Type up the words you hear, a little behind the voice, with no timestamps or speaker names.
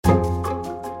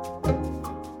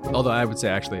Although I would say,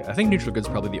 actually, I think neutral good's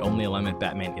probably the only alignment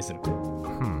Batman isn't.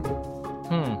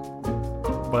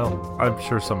 Well, I'm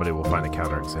sure somebody will find a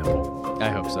counterexample. I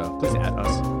hope so. Please add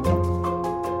us.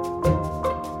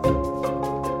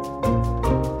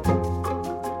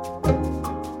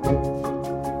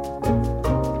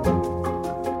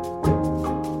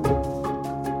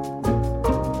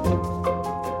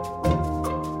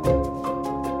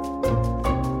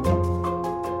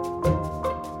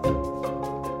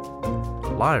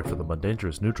 Live from the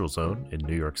Mundangerous Neutral Zone in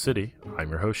New York City, I'm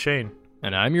your host Shane.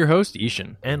 And I'm your host,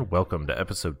 Ishan. And welcome to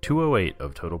episode 208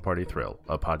 of Total Party Thrill,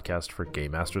 a podcast for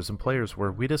game masters and players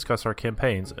where we discuss our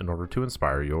campaigns in order to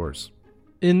inspire yours.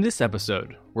 In this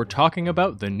episode, we're talking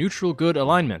about the neutral good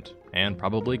alignment, and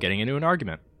probably getting into an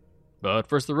argument. But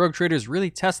first, the Rogue Traders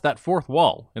really test that fourth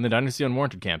wall in the Dynasty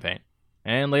Unwarranted campaign.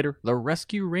 And later, the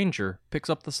Rescue Ranger picks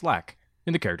up the slack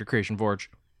in the Character Creation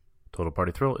Forge. Total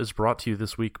Party Thrill is brought to you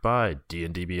this week by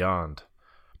D&D Beyond.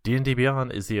 D&D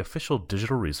Beyond is the official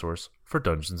digital resource for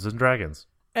Dungeons & Dragons.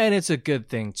 And it's a good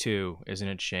thing too, isn't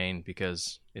it, Shane?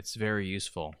 Because it's very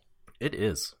useful. It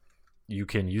is. You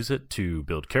can use it to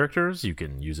build characters, you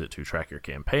can use it to track your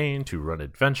campaign, to run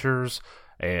adventures,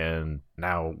 and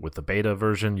now with the beta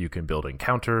version, you can build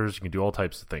encounters, you can do all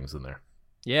types of things in there.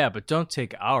 Yeah, but don't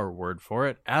take our word for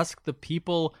it. Ask the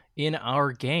people in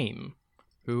our game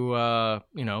who,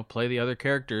 play the other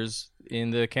characters in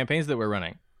the campaigns that we're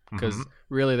running. Because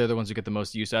really, they're the ones who get the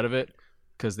most use out of it,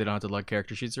 because they don't have to lug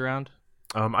character sheets around.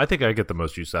 I think I get the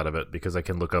most use out of it, because I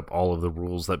can look up all of the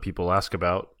rules that people ask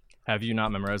about. Have you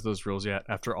not memorized those rules yet,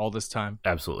 after all this time?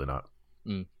 Absolutely not.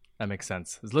 That makes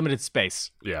sense. There's limited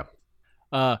space. Yeah.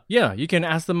 You can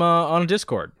ask them on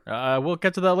Discord. We'll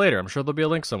get to that later. I'm sure there'll be a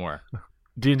link somewhere.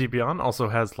 D&D Beyond also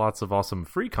has lots of awesome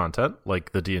free content,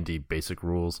 like the D&D basic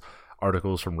rules,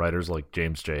 articles from writers like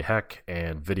James J. Heck,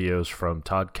 and videos from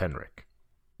Todd Kenrick.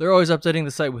 They're always updating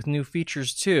the site with new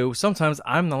features, too. Sometimes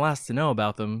I'm the last to know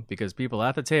about them because people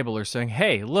at the table are saying,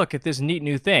 hey, look at this neat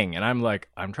new thing. And I'm like,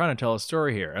 I'm trying to tell a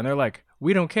story here. And they're like,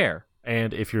 we don't care.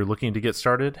 And if you're looking to get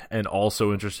started and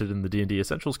also interested in the D&D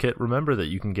Essentials kit, remember that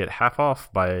you can get half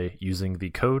off by using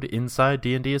the code inside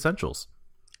D&D Essentials.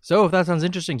 So if that sounds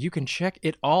interesting, you can check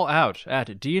it all out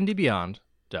at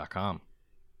dndbeyond.com.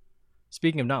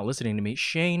 Speaking of not listening to me,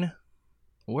 Shane,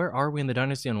 where are we in the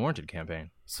Dynasty Unwarranted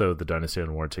campaign? So the Dynasty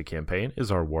Unwarranted campaign is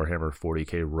our Warhammer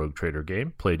 40k Rogue Trader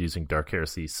game, played using Dark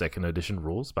Heresy 2nd Edition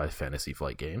rules by Fantasy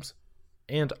Flight Games.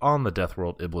 And on the Death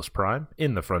World Iblis Prime,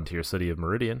 in the frontier city of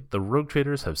Meridian, the Rogue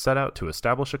Traders have set out to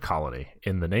establish a colony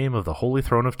in the name of the Holy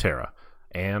Throne of Terra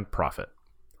and Prophet.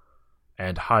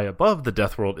 And high above the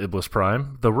Death World Iblis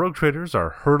Prime, the Rogue Traders are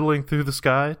hurtling through the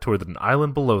sky toward an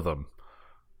island below them.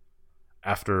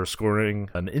 After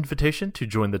scoring an invitation to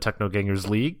join the Technogangers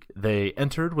League, they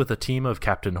entered with a team of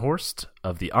Captain Horst,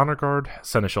 of the Honor Guard,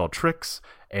 Seneschal Trix,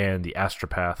 and the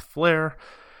Astropath Flare,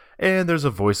 and there's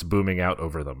a voice booming out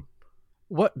over them.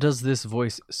 What does this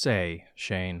voice say,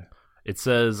 Shane? It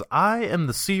says, I am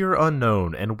the Seer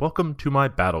Unknown, and welcome to my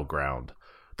battleground.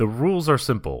 The rules are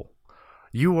simple.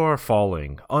 You are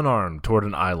falling, unarmed, toward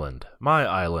an island. My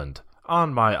island.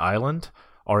 On my island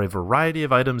are a variety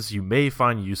of items you may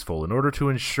find useful in order to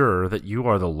ensure that you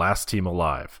are the last team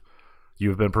alive. You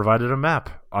have been provided a map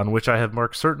on which I have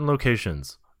marked certain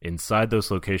locations. Inside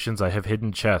those locations I have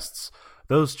hidden chests.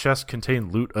 Those chests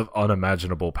contain loot of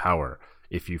unimaginable power.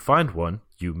 If you find one,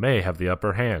 you may have the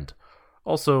upper hand.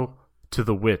 Also, to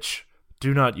the witch,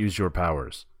 do not use your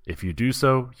powers. If you do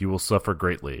so, you will suffer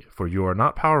greatly, for you are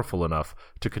not powerful enough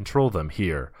to control them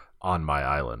here on my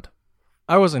island.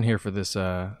 I wasn't here for this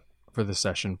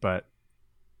session, but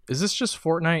is this just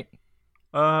Fortnite?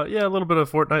 Yeah, a little bit of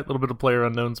Fortnite, a little bit of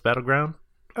PlayerUnknown's Battleground.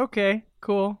 Okay,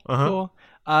 cool, cool.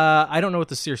 I don't know what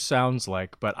the Seer sounds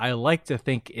like, but I like to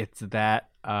think it's that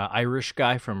Irish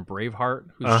guy from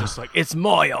Braveheart who's just like, it's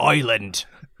my island.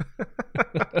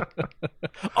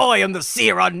 I am the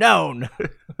Seer Unknown.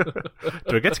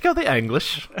 Do I get to kill the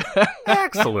English?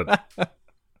 Excellent.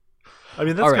 I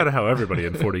mean, that's kind of how everybody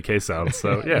in 40k sounds,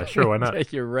 so yeah, sure, why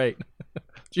not? You're right.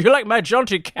 Do you like my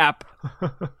jaunty cap?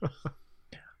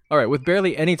 All right, with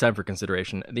barely any time for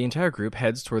consideration, the entire group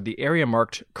heads toward the area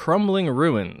marked Crumbling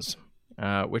Ruins,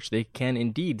 which they can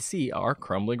indeed see are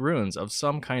crumbling ruins of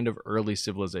some kind of early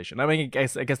civilization. I mean, I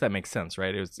guess that makes sense,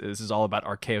 right? This is all about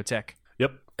archaeotech.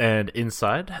 Yep, and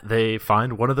inside, they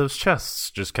find one of those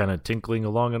chests, just kind of tinkling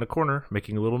along in a corner,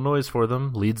 making a little noise for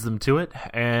them, leads them to it,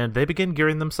 and they begin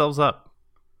gearing themselves up.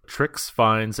 Trix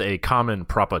finds a common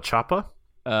Prapa Chapa.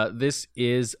 This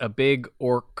is a big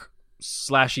orc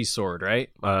slashy sword, right?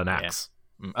 An axe.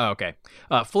 Yeah. Oh, okay.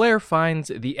 Flare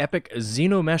finds the epic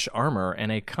Xenomesh armor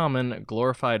and a common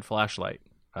glorified flashlight.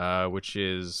 which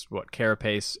is what,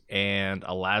 carapace and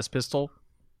a las pistol.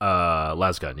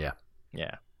 Lasgun, yeah.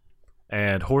 Yeah.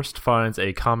 And Horst finds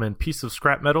a common piece of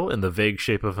scrap metal in the vague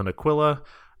shape of an Aquila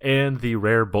and the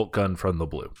rare bolt gun from the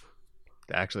blue.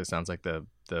 That actually sounds like the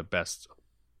best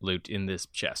loot in this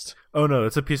chest. Oh no,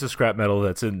 it's a piece of scrap metal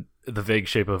that's in the vague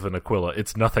shape of an Aquila.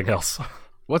 It's nothing else.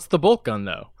 What's the bolt gun,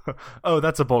 though? Oh,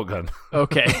 that's a bolt gun.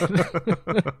 Okay.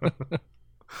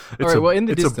 It's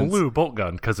distance. a blue bolt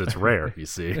gun because it's rare, you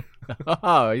see.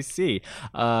 Oh, I see.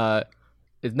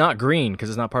 It's not green because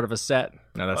it's not part of a set.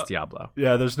 No, that's Diablo.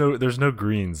 Yeah, there's no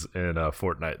greens in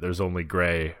Fortnite. There's only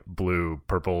gray, blue,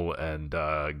 purple, and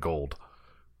gold.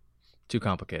 Too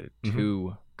complicated. Mm-hmm.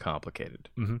 Too complicated.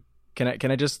 Mm-hmm.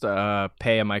 Can I just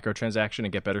pay a microtransaction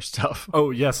and get better stuff? Oh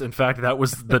yes, in fact, that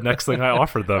was the next thing I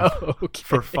offered them. Oh, okay.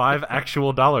 For $5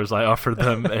 actual, I offered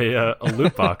them a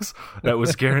loot box that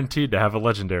was guaranteed to have a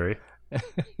legendary.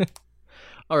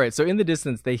 All right, so in the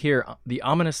distance, they hear the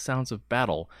ominous sounds of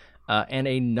battle, and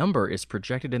a number is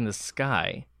projected in the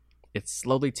sky. It's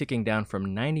slowly ticking down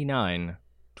from 99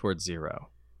 towards 0.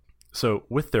 So,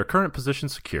 with their current position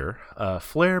secure,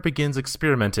 Flare begins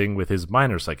experimenting with his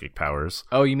minor psychic powers.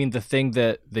 Oh, you mean the thing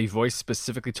that the voice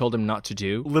specifically told him not to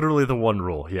do? Literally the one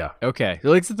rule, yeah. Okay,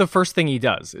 so it's the first thing he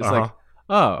does. It's like,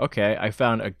 oh, okay, I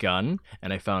found a gun,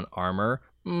 and I found armor.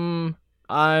 I'm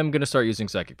going to start using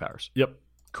psychic powers. Yep.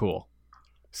 Cool.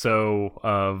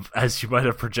 So, as you might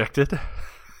have projected,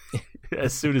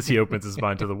 as soon as he opens his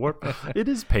mind to the warp, it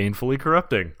is painfully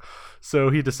corrupting.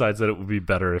 So he decides that it would be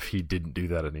better if he didn't do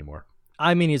that anymore.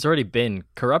 I mean, he's already been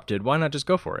corrupted. Why not just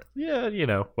go for it?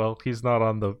 Yeah, well, he's not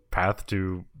on the path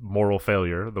to moral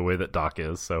failure the way that Doc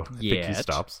is, so I think he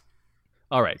stops.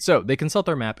 All right, so they consult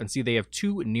their map and see they have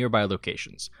 2 nearby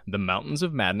locations, the Mountains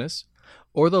of Madness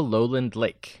or the Lowland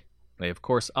Lake. They, of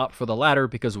course, opt for the latter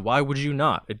because why would you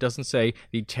not? It doesn't say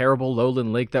the terrible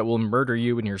Lowland Lake that will murder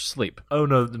you in your sleep. Oh,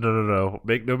 no.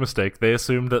 Make no mistake. They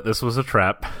assumed that this was a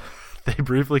trap. They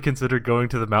briefly considered going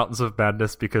to the Mountains of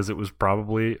Madness because it was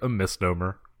probably a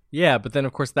misnomer. Yeah, but then,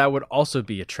 of course, that would also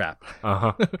be a trap.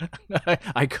 Uh-huh.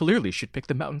 I clearly should pick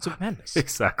the Mountains of Madness.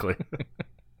 Exactly.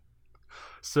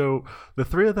 So the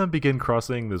 3 of them begin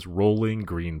crossing this rolling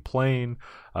green plain,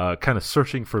 kind of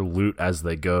searching for loot as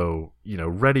they go,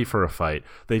 ready for a fight.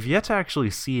 They've yet to actually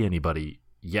see anybody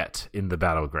yet in the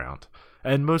battleground.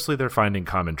 And mostly they're finding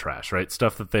common trash, right?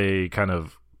 Stuff that they kind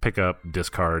of pick up,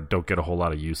 discard, don't get a whole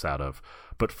lot of use out of.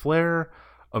 But Flare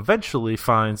eventually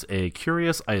finds a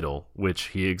curious idol, which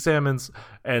he examines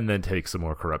and then takes some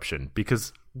more corruption.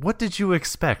 Because what did you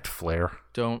expect, Flare?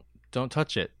 Don't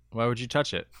touch it. Why would you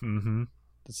touch it? Mm-hmm.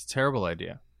 That's a terrible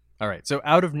idea. All right, so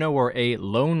out of nowhere, a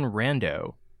lone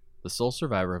rando, the sole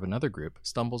survivor of another group,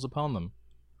 stumbles upon them.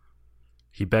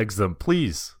 He begs them,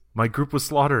 please, my group was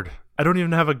slaughtered. I don't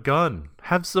even have a gun.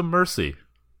 Have some mercy.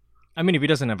 I mean, if he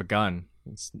doesn't have a gun,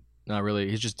 it's not really...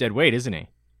 He's just dead weight, isn't he?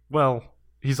 Well,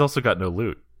 he's also got no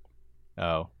loot.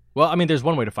 Oh. Well, I mean, there's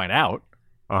one way to find out.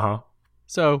 Uh-huh.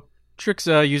 So, Trix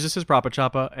uses his Prapa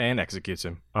Choppa and executes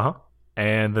him. Uh-huh.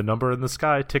 And the number in the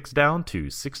sky ticks down to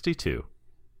 62.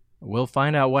 We'll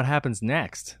find out what happens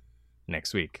next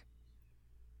week.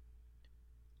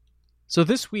 So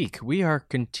this week, we are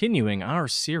continuing our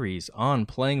series on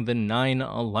playing the 9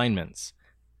 alignments.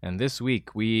 And this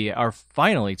week, we are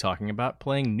finally talking about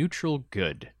playing neutral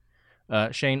good.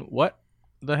 Shane, what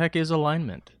the heck is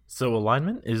alignment? So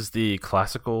alignment is the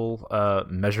classical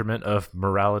measurement of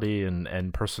morality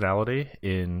and personality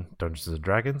in Dungeons &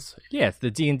 Dragons. Yeah, it's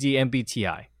the D&D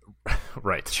MBTI.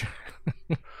 Right.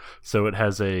 So it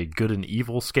has a good and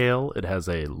evil scale. It has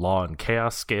a law and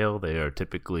chaos scale. They are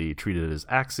typically treated as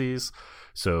axes.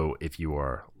 So if you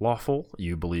are lawful,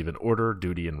 you believe in order,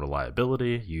 duty, and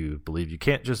reliability. You believe you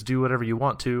can't just do whatever you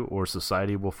want to, or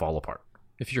society will fall apart.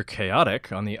 If you're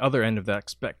chaotic, on the other end of that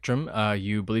spectrum,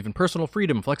 you believe in personal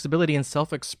freedom, flexibility, and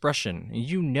self-expression.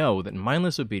 You know that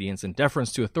mindless obedience and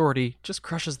deference to authority just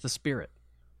crushes the spirit.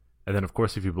 And then, of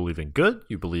course, if you believe in good,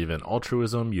 you believe in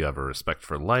altruism, you have a respect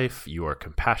for life, you are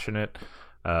compassionate.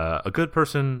 A good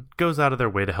person goes out of their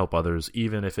way to help others,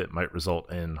 even if it might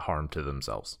result in harm to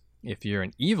themselves. If you're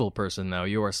an evil person, though,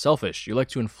 you are selfish. You like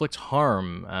to inflict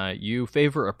harm. You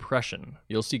favor oppression.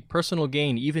 You'll seek personal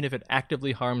gain, even if it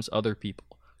actively harms other people.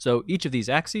 So each of these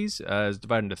axes is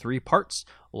divided into 3 parts: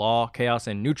 law, chaos,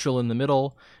 and neutral in the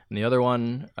middle. And the other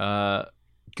one,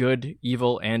 good,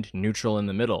 evil, and neutral in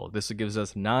the middle. This gives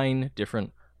us 9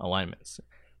 different alignments.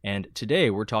 And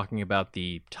today we're talking about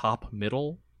the top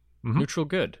middle, neutral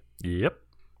good. Yep.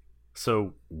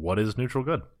 So what is neutral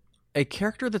good? A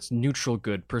character that's neutral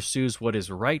good pursues what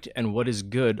is right and what is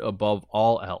good above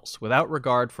all else, without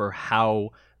regard for how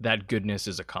that goodness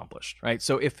is accomplished, right?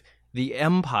 So if the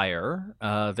empire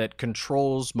that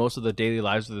controls most of the daily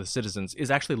lives of the citizens is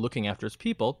actually looking after its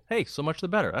people, hey, so much the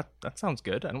better. That sounds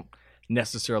good. I don't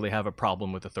necessarily have a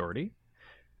problem with authority.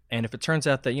 And if it turns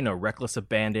out that, reckless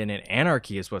abandon and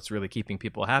anarchy is what's really keeping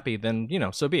people happy, then,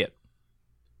 so be it.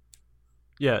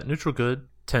 Yeah, neutral good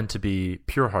tend to be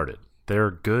pure-hearted.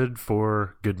 They're good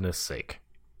for goodness sake,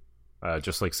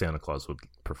 just like Santa Claus would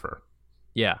prefer.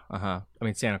 Yeah, I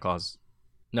mean, Santa Claus,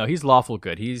 no, he's lawful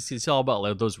good. He's all about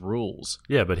like, those rules.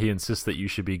 Yeah, but he insists that you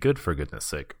should be good for goodness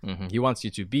sake. Mm-hmm. He wants you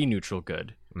to be neutral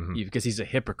good because he's a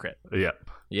hypocrite. Yeah.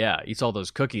 Yeah, eats all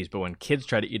those cookies, but when kids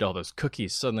try to eat all those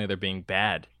cookies, suddenly they're being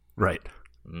bad. Right.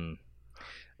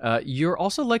 You're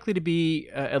also likely to be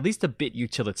at least a bit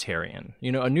utilitarian.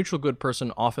 A neutral good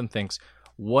person often thinks,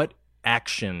 what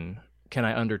action can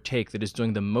I undertake that is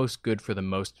doing the most good for the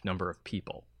most number of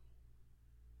people?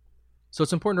 So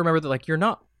it's important to remember that, like, you're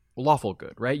not lawful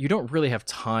good, right? You don't really have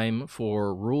time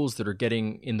for rules that are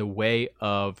getting in the way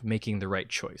of making the right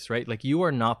choice, right? Like, you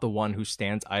are not the one who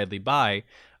stands idly by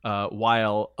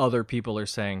while other people are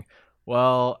saying,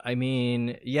 well, I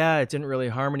mean, yeah, it didn't really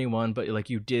harm anyone, but like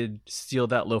you did steal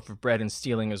that loaf of bread and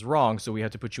stealing is wrong, so we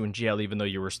have to put you in jail even though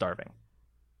you were starving.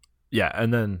 Yeah,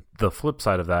 and then the flip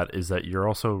side of that is that you're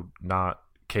also not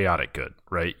chaotic good,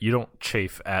 right? You don't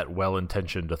chafe at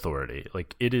well-intentioned authority.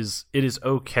 Like, it is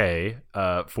okay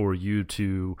for you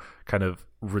to kind of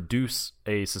reduce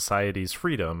a society's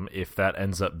freedom if that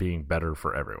ends up being better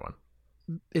for everyone.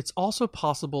 It's also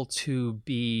possible to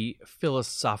be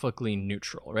philosophically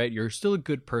neutral, right? You're still a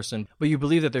good person, but you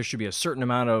believe that there should be a certain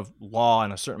amount of law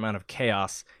and a certain amount of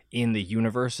chaos in the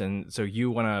universe, and so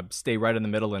you want to stay right in the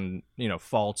middle and,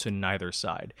 fall to neither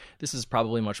side. This is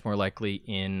probably much more likely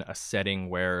in a setting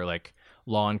where, like,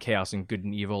 law and chaos and good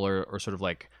and evil are sort of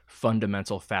like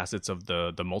fundamental facets of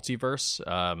the multiverse,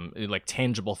 like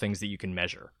tangible things that you can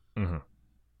measure. Mm-hmm.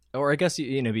 Or I guess,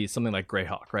 be something like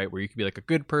Greyhawk, right? Where you could be like a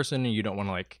good person and you don't want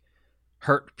to like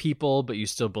hurt people, but you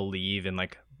still believe in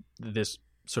like this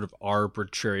sort of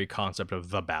arbitrary concept of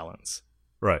the balance.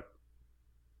 Right.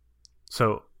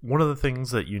 So one of the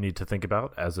things that you need to think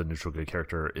about as a neutral good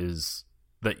character is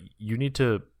that you need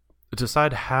to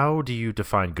decide, how do you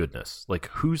define goodness? Like,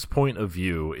 whose point of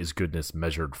view is goodness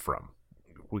measured from?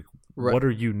 Right. What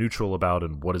are you neutral about,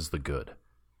 and what is the good?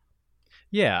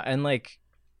 Yeah, and like,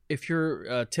 if you're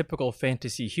a typical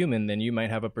fantasy human, then you might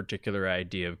have a particular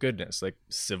idea of goodness, like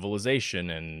civilization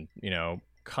and,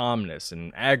 calmness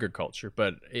and agriculture.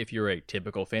 But if you're a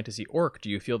typical fantasy orc, do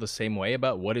you feel the same way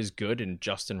about what is good and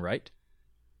just and right?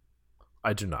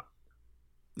 I do not.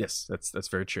 Yes, that's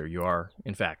very true. You are,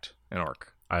 in fact, an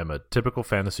orc. I am a typical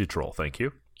fantasy troll, thank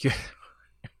you.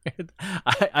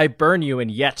 I burn you,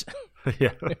 and yet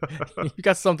yeah. you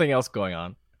got something else going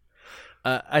on.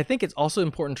 I think it's also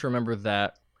important to remember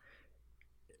that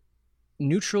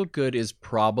neutral good is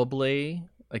probably,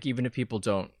 like, even if people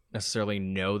don't necessarily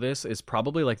know this, is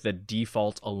probably like the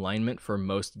default alignment for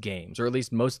most games, or at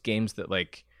least most games that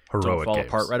like Heroic don't fall games.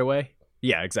 apart right away.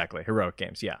 Yeah, exactly. Heroic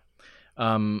games. Yeah.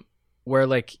 Where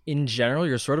like in general,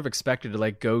 you're sort of expected to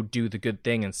like go do the good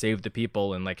thing and save the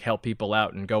people and like help people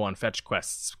out and go on fetch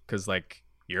quests because like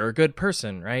you're a good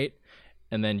person, right?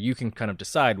 And then you can kind of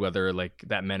decide whether like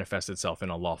that manifests itself in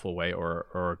a lawful way or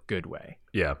a good way.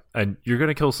 Yeah, and you're going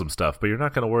to kill some stuff, but you're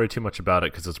not going to worry too much about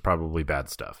it because it's probably bad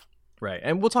stuff. Right.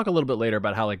 And we'll talk a little bit later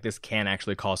about how like this can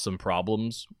actually cause some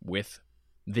problems with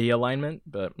the alignment,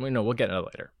 but we'll get into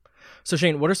that later. So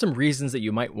Shane, what are some reasons that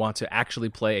you might want to actually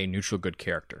play a neutral good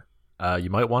character?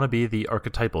 You might want to be the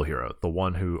archetypal hero, the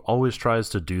one who always tries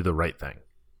to do the right thing.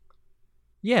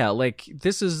 Yeah, like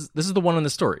this is the one in the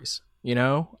stories,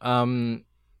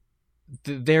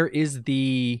 there is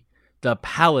the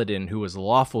paladin who is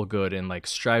lawful good and like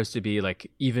strives to be like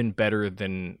even better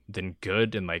than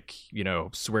good and like,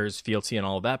 swears fealty and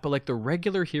all of that. But like the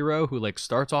regular hero who like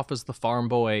starts off as the farm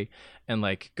boy and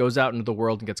like goes out into the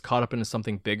world and gets caught up into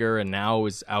something bigger and now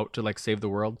is out to like save the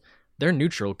world, they're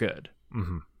neutral good.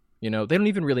 Mm-hmm. They don't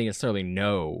even really necessarily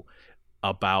know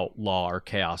about law or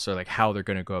chaos or like how they're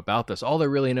going to go about this. All they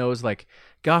really know is like,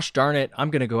 gosh darn it,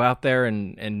 I'm going to go out there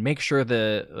and make sure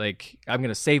that like I'm going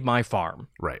to save my farm.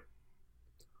 Right.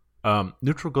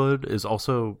 Neutral good is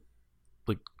also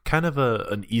like kind of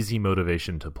an easy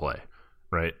motivation to play,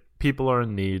 right? People are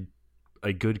in need.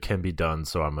 A good can be done,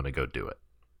 so I'm going to go do it.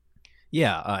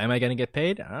 Yeah. Am I going to get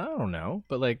paid? I don't know.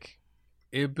 But like,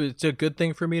 it's a good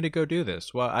thing for me to go do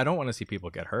this. Well, I don't want to see people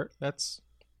get hurt. That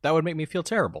would make me feel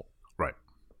terrible. Right.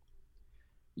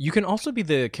 You can also be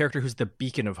the character who's the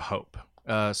beacon of hope.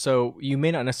 So you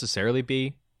may not necessarily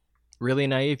be really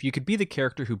naive. You could be the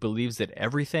character who believes that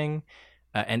everything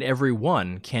and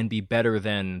everyone can be better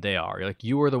than they are. Like,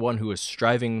 you are the one who is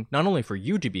striving not only for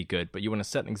you to be good, but you want to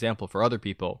set an example for other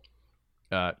people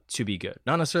to be good.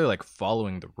 Not necessarily like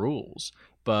following the rules,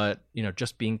 but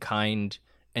just being kind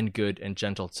and good and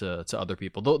gentle to other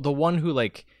people. The one who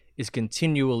like is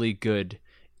continually good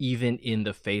even in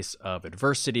the face of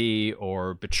adversity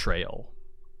or betrayal.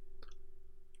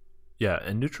 Yeah,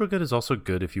 and neutral good is also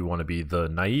good if you want to be the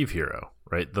naive hero,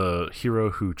 right? The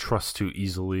hero who trusts too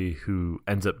easily, who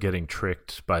ends up getting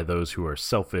tricked by those who are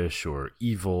selfish or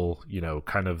evil,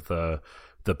 kind of the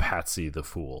patsy, the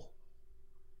fool.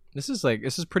 This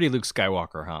is pretty Luke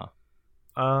Skywalker,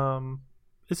 huh?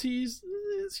 Is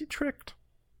he tricked?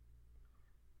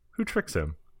 Who tricks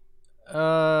him?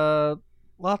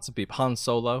 Lots of people. Han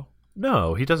Solo.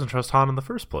 No, he doesn't trust Han in the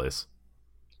first place.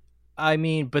 I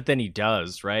mean, but then he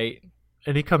does, right?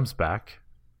 And he comes back.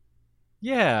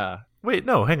 Yeah. Wait,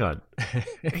 no, hang on.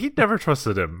 He never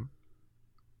trusted him.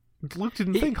 Luke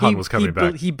didn't think Han was coming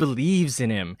back. He believes in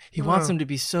him. He wants him to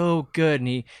be so good,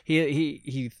 and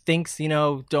he thinks,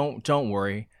 don't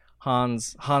worry.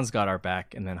 Han's got our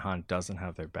back, and then Han doesn't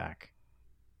have their back.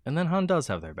 And then Han does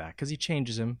have their back because he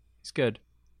changes him. He's good.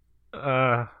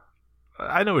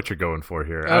 I know what you're going for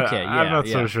here. Okay, I'm not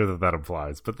so sure that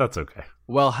applies, but that's okay.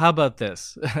 Well, how about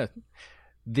this?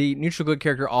 The neutral good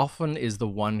character often is the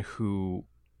one who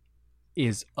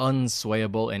is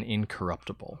unswayable and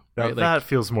incorruptible. Now, right? that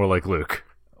feels more like Luke.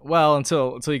 Well,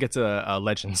 until you get to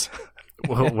Legends.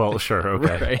 well, sure,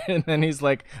 okay. Right? And then he's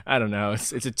like, I don't know,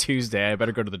 it's a Tuesday, I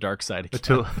better go to the dark side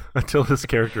again. Until his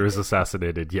character is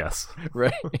assassinated, yes.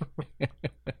 Right.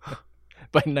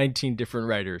 By 19 different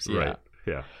writers, yeah. Right,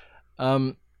 yeah.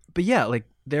 But yeah, like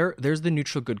there's the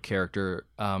neutral good character,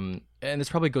 and this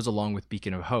probably goes along with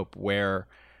Beacon of Hope, where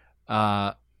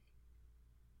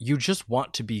you just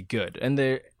want to be good,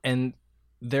 and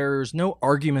there's no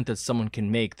argument that someone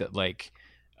can make that like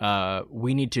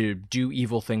we need to do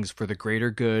evil things for the greater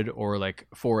good, or like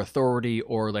for authority,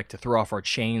 or like to throw off our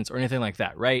chains, or anything like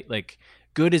that, right? Like,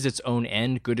 good is its own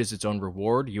end, good is its own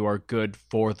reward. You are good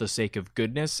for the sake of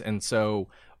goodness, and so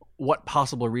what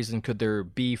possible reason could there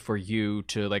be for you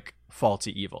to like fall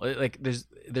to evil? Like,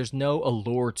 there's no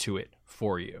allure to it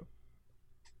for you.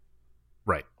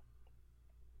 Right.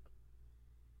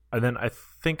 And then I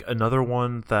think another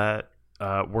one that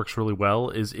works really well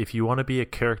is if you want to be a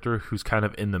character who's kind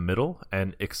of in the middle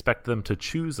and expect them to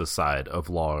choose a side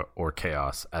of law or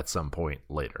chaos at some point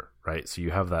later, right? So you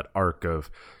have that arc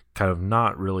of kind of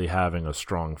not really having a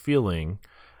strong feeling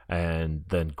and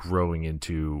then growing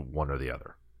into one or the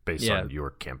other based on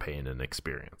your campaign and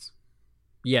experience.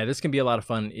 Yeah, this can be a lot of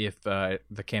fun if the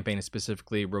campaign is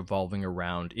specifically revolving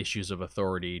around issues of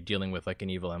authority, dealing with like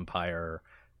an evil empire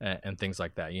and things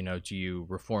like that. Do you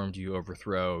reform? Do you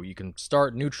overthrow? You can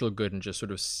start neutral good and just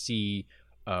sort of see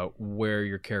where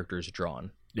your character is drawn.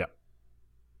 Yeah.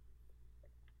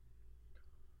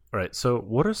 All right, so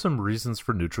what are some reasons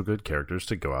for neutral good characters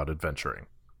to go out adventuring?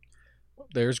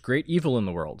 There's great evil in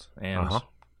the world, and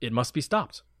it must be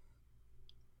stopped.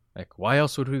 Like, why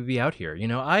else would we be out here?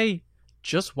 I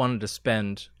just wanted to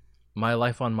spend my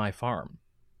life on my farm,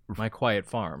 my quiet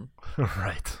farm.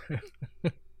 Right.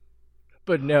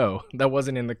 But no, that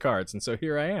wasn't in the cards, and so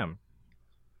here I am.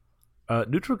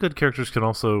 Neutral good characters can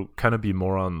also kind of be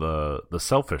more on the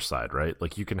selfish side, right?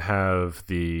 Like, you can have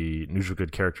the neutral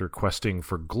good character questing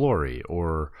for glory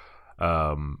or,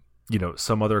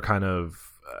 some other kind of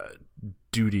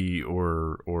duty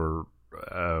or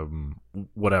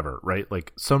whatever, right?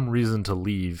 Like some reason to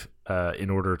leave in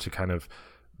order to kind of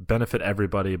benefit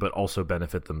everybody, but also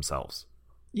benefit themselves.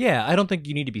 Yeah, I don't think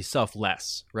you need to be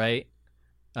selfless, right?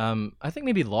 I think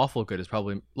maybe lawful good is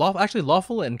probably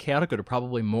lawful and chaotic good are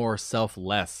probably more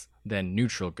selfless than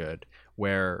neutral good,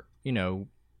 where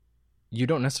you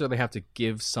don't necessarily have to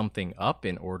give something up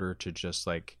in order to just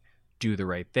like do the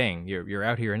right thing. You're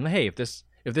out here and hey, if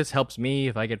this helps me,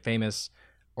 if I get famous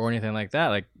or anything like that,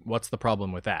 like what's the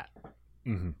problem with that?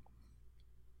 Mm-hmm.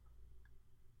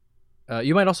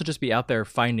 You might also just be out there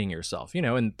finding yourself,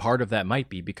 and part of that might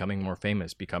be becoming more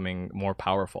famous, becoming more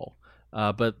powerful.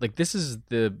 But like this is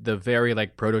the very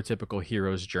like prototypical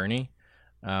hero's journey.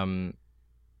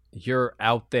 You're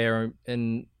out there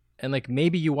and like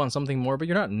maybe you want something more, but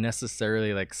you're not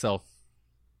necessarily like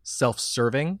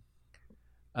self-serving.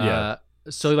 Yeah.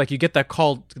 So like you get that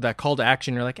call to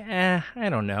action. You're like, I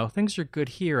don't know. Things are good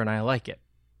here, and I like it.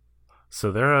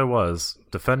 So there I was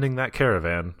defending that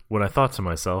caravan when I thought to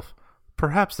myself,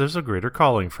 perhaps there's a greater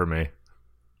calling for me.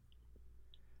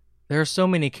 There are so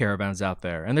many caravans out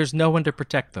there, and there's no one to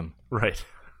protect them. Right.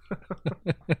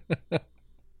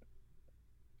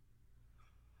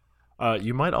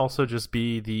 You might also just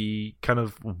be the kind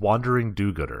of wandering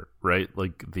do-gooder, right?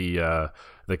 Like the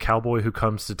cowboy who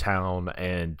comes to town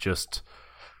and just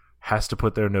has to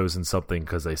put their nose in something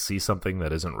because they see something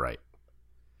that isn't right.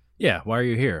 Yeah, why are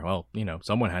you here? Well,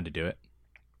 someone had to do it.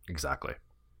 Exactly.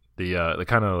 The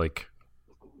kind of like,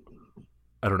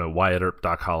 I don't know, Wyatt Earp,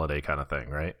 Doc Holliday kind of thing,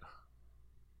 right?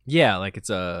 Yeah, like it's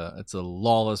a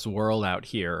lawless world out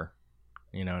here,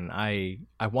 and I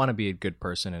want to be a good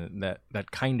person, and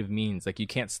that kind of means like you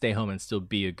can't stay home and still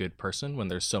be a good person when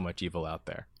there's so much evil out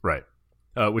there. Right.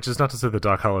 Which is not to say that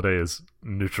Doc Holliday is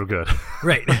neutral good.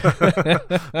 Right.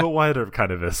 But Wyatt Earp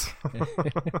kind of is.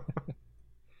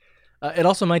 It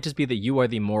also might just be that you are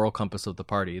the moral compass of the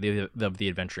party, of the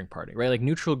adventuring party, right? Like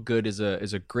neutral good is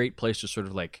a great place to sort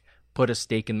of like put a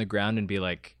stake in the ground and be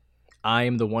like, I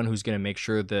am the one who's going to make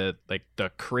sure that like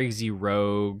the crazy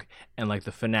rogue and like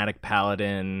the fanatic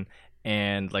paladin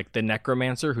and like the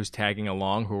necromancer who's tagging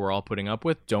along, who we're all putting up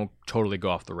with, don't totally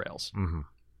go off the rails. Mm-hmm.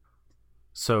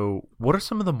 So, what are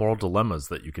some of the moral dilemmas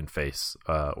that you can face,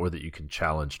 or that you can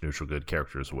challenge neutral good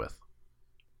characters with?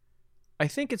 I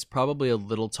think it's probably a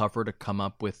little tougher to come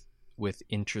up with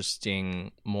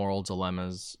interesting moral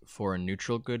dilemmas for a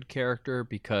neutral good character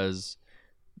because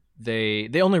they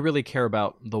only really care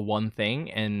about the one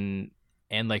thing, and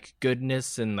like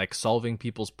goodness and like solving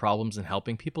people's problems and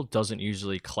helping people doesn't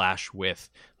usually clash with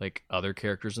like other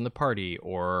characters in the party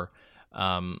or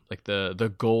like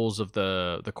the goals of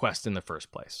the quest in the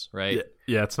first place, right?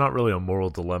 Yeah, it's not really a moral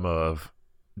dilemma of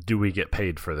do we get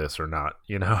paid for this or not,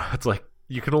 It's like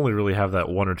you can only really have that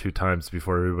one or two times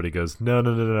before everybody goes, no,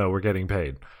 we're getting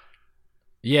paid.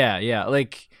 Yeah.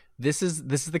 Like this is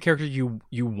the character you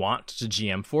want to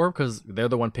GM for because they're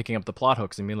the one picking up the plot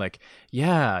hooks and being like,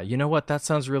 yeah, you know what? That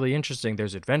sounds really interesting.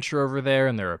 There's adventure over there,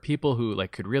 and there are people who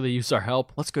like could really use our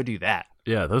help. Let's go do that.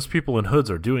 Yeah, those people in hoods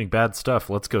are doing bad stuff.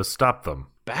 Let's go stop them.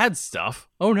 Bad stuff?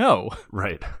 Oh no.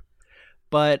 Right.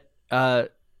 But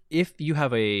if you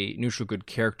have a neutral good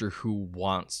character who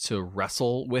wants to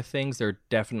wrestle with things, there are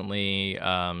definitely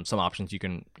some options you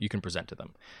can present to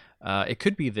them. It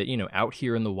could be that, out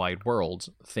here in the wide world,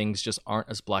 things just aren't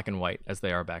as black and white as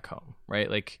they are back home,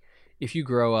 right? Like if you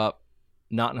grow up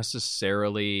not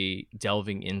necessarily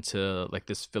delving into like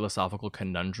this philosophical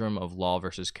conundrum of law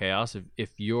versus chaos,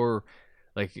 if your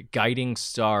like guiding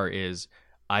star is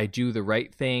I do the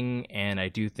right thing and I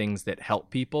do things that help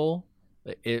people,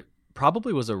 it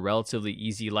probably was a relatively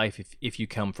easy life if you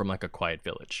come from like a quiet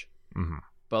village. Mm-hmm.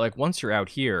 But like once you're out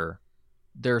here,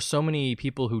 there are so many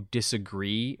people who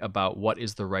disagree about what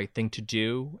is the right thing to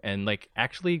do, and like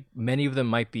actually many of them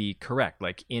might be correct.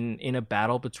 Like in a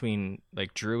battle between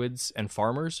like druids and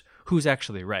farmers, who's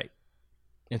actually right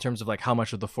in terms of like how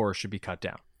much of the forest should be cut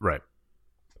down? Right.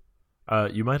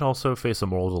 You might also face a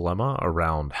moral dilemma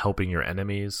around helping your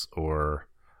enemies or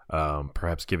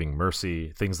perhaps giving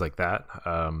mercy, things like that,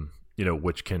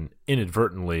 which can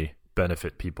inadvertently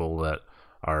benefit people that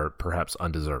are perhaps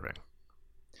undeserving.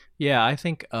 Yeah, I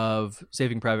think of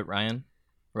Saving Private Ryan,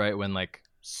 right? When like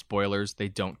spoilers, they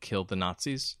don't kill the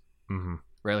Nazis, mm-hmm.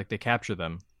 right? Like they capture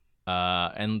them,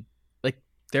 and like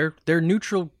they're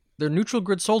neutral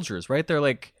good soldiers, right? They're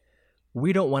like,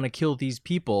 we don't want to kill these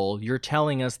people. You're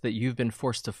telling us that you've been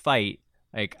forced to fight.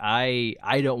 Like I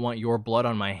don't want your blood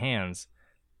on my hands,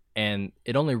 and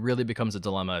it only really becomes a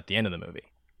dilemma at the end of the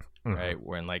movie, mm-hmm. right?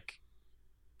 When like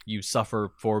you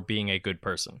suffer for being a good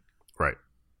person, right?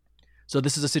 So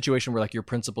this is a situation where like your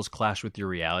principles clash with your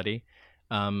reality.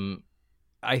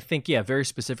 I think, yeah, very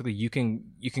specifically, you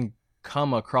can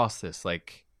come across this.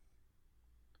 Like,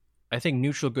 I think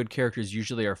neutral good characters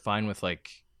usually are fine with like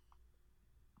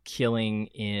killing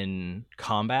in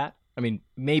combat. I mean,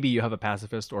 maybe you have a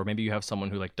pacifist, or maybe you have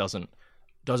someone who like doesn't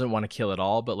want to kill at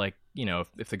all. But like,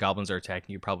 if the goblins are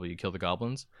attacking you, probably you kill the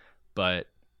goblins. But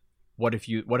what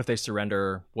if they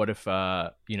surrender? What if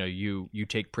you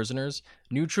take prisoners?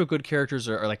 Neutral good characters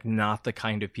are like not the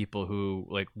kind of people who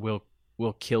like will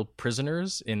kill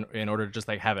prisoners in order to just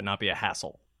like have it not be a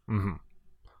hassle. Mm-hmm.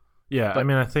 Yeah, I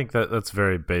mean, I think that's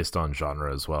very based on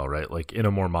genre as well, right? Like in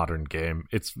a more modern game,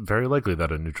 it's very likely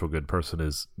that a neutral good person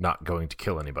is not going to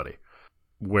kill anybody.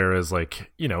 Whereas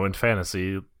like, in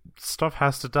fantasy, stuff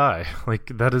has to die.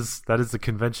 Like that is the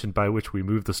convention by which we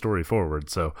move the story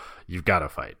forward. So you've got to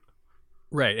fight.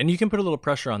 Right, and you can put a little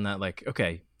pressure on that, like,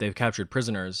 okay, they've captured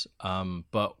prisoners,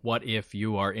 but what if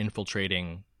you are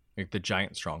infiltrating like the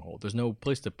giant stronghold? There's no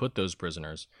place to put those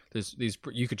prisoners.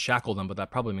 You could shackle them, but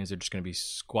that probably means they're just going to be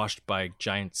squashed by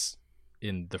giants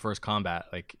in the first combat.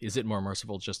 Like, is it more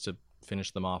merciful just to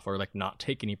finish them off, or like not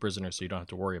take any prisoners so you don't have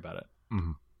to worry about it?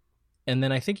 Mm-hmm. And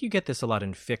then I think you get this a lot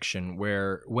in fiction,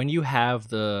 where when you have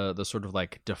the sort of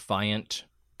like defiant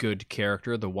good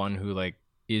character, the one who like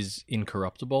is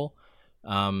incorruptible,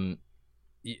 um,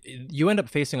 you end up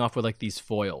facing off with like these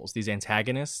foils, these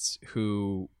antagonists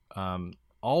who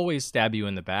always stab you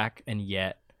in the back, and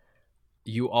yet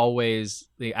you always,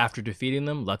 after defeating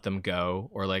them, let them go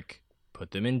or like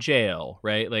put them in jail,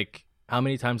 right? Like, how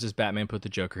many times does Batman put the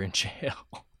Joker in jail?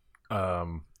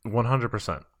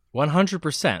 100%.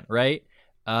 100%, right?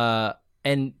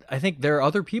 And I think there are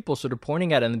other people sort of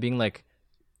pointing at it and being like,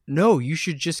 no, you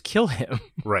should just kill him.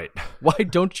 Right. Why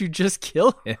don't you just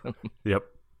kill him? Yep.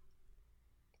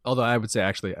 Although I would say,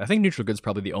 actually, I think neutral good's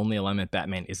probably the only element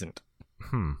Batman isn't.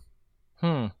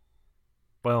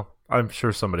 Well, I'm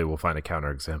sure somebody will find a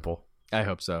counterexample. I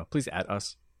hope so. Please add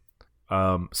us.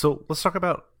 So let's talk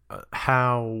about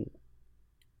how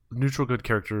neutral good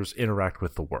characters interact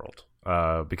with the world.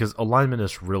 Because alignment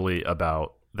is really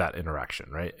about that interaction,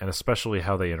 right? And especially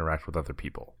how they interact with other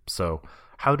people. So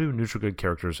how do neutral good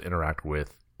characters interact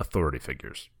with authority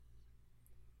figures?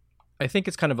 I think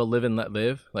it's kind of a live and let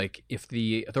live. Like, if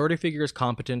the authority figure is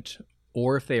competent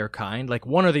or if they are kind, like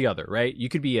one or the other, right? You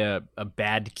could be a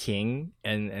bad king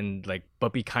and like,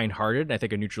 but be kind-hearted. I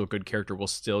think a neutral good character will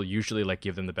still usually like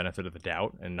give them the benefit of the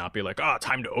doubt and not be like,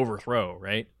 time to overthrow,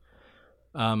 right?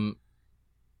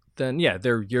 Then yeah,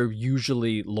 you're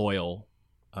usually loyal,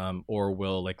 or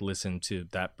will like listen to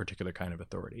that particular kind of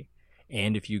authority.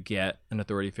 And if you get an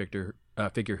authority figure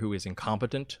who is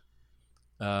incompetent,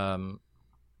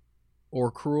 or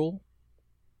cruel,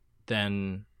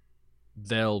 then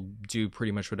they'll do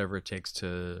pretty much whatever it takes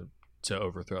to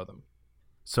overthrow them.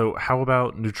 So how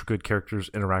about neutral good characters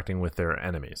interacting with their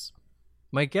enemies?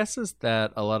 My guess is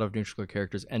that a lot of neutral good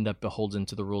characters end up beholden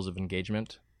to the rules of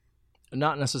engagement.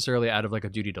 Not necessarily out of like a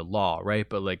duty to law, right?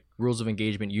 But like rules of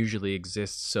engagement usually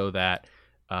exist so that,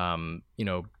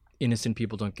 innocent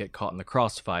people don't get caught in the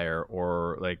crossfire,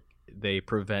 or like they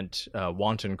prevent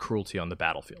wanton cruelty on the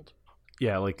battlefield.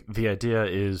 Yeah, like the idea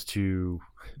is to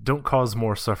don't cause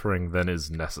more suffering than is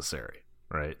necessary,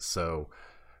 right? So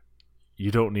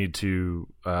you don't need to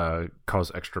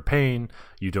cause extra pain.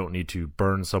 You don't need to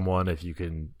burn someone if you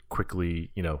can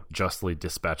quickly, justly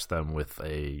dispatch them with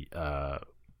a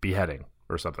beheading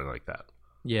or something like that.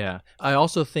 Yeah. I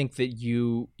also think that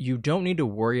you don't need to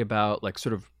worry about like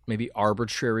sort of maybe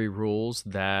arbitrary rules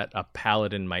that a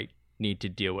paladin might need to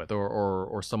deal with,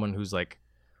 or someone who's like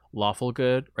lawful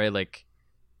good, right? Like,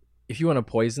 if you want to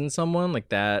poison someone, like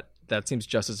that seems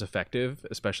just as effective,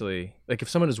 especially like if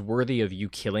someone is worthy of you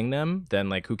killing them, then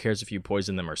like who cares if you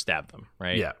poison them or stab them,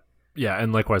 right? Yeah. Yeah,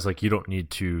 and likewise, like you don't need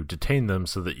to detain them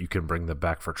so that you can bring them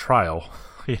back for trial.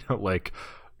 What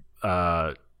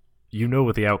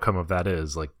the outcome of that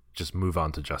is, like just move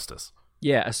on to justice.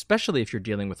 Yeah, especially if you're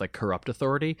dealing with like corrupt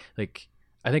authority. Like,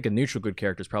 I think a neutral good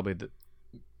character is probably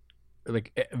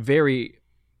very,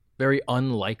 very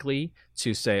unlikely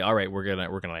to say, all right, we're gonna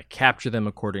like capture them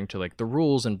according to like the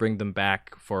rules and bring them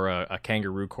back for a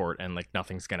kangaroo court, and like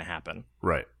nothing's gonna happen.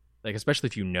 Right. Like, especially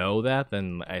if you know that,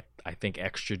 then I think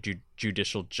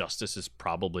extrajudicial justice is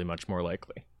probably much more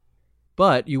likely.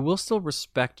 But you will still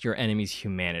respect your enemy's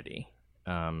humanity.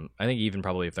 I think even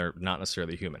probably if they're not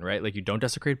necessarily human, right? Like, you don't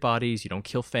desecrate bodies, you don't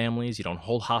kill families, you don't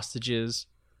hold hostages.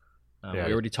 We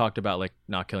already talked about like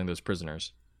not killing those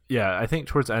prisoners. Yeah, I think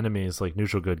towards enemies, like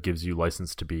neutral good gives you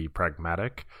license to be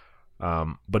pragmatic,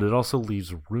 but it also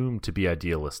leaves room to be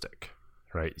idealistic,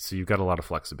 right? So you've got a lot of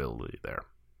flexibility there.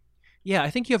 Yeah,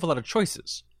 I think you have a lot of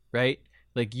choices, right?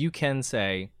 Like, you can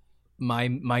say,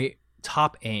 my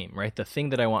top aim, right? The thing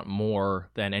that I want more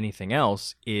than anything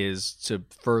else is to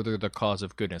further the cause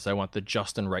of goodness. I want the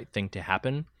just and right thing to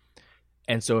happen.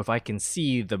 And so if I can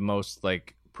see the most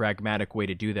like pragmatic way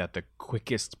to do that, the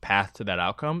quickest path to that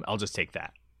outcome, I'll just take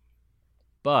that.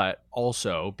 But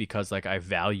also, because like I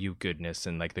value goodness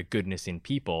and like the goodness in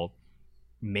people,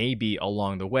 maybe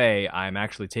along the way I'm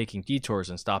actually taking detours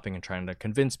and stopping and trying to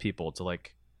convince people to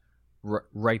like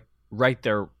right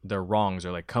their wrongs,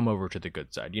 or like come over to the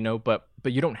good side, but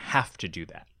you don't have to do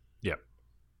that. Yeah.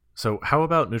 So how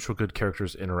about neutral good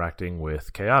characters interacting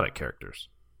with chaotic characters?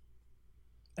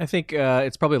 I think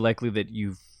it's probably likely that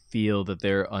you feel that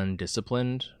they're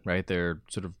undisciplined, right? They're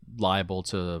sort of liable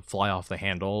to fly off the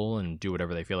handle and do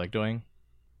whatever they feel like doing.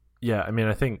 Yeah, I mean,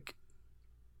 I think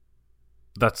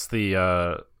that's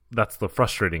the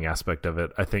frustrating aspect of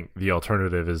it. I think the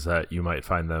alternative is that you might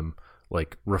find them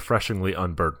like refreshingly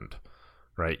unburdened,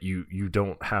 right? They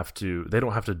don't have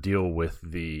to deal with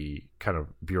the kind of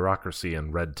bureaucracy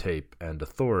and red tape and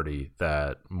authority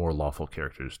that more lawful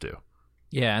characters do.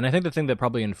 Yeah, and I think the thing that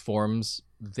probably informs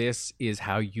this is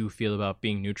how you feel about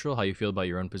being neutral, how you feel about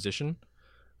your own position.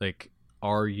 Like,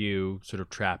 are you sort of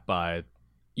trapped by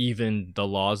even the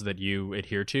laws that you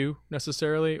adhere to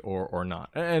necessarily, or not?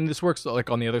 And this works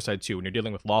like on the other side too. When you're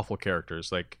dealing with lawful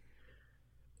characters, like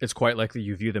it's quite likely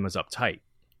you view them as uptight.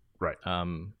 Right.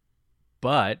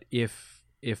 But if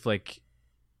like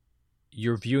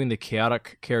you're viewing the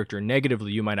chaotic character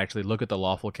negatively, you might actually look at the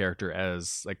lawful character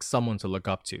as like someone to look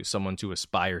up to, someone to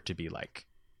aspire to be like.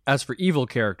 As for evil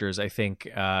characters, I think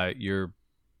you're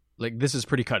like, this is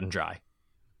pretty cut and dry.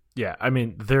 Yeah, I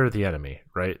mean, they're the enemy,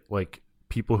 right? Like,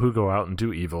 people who go out and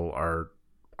do evil are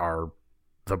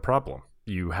the problem.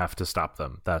 You have to stop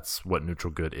them. That's what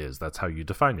neutral good is. That's how you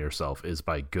define yourself, is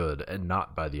by good and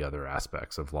not by the other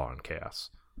aspects of law and chaos.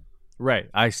 Right.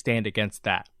 I stand against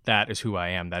that. That is who I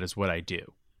am. That is what I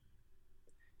do.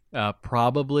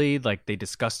 Probably, like, they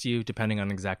disgust you depending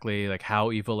on exactly like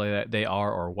how evil they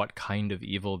are or what kind of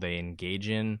evil they engage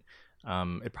in.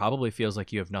 It probably feels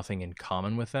like you have nothing in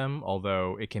common with them,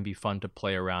 although it can be fun to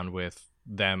play around with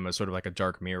them as sort of like a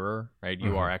dark mirror, right?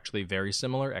 You are actually very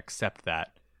similar, except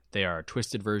that they are a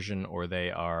twisted version, or they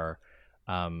are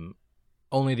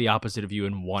only the opposite of you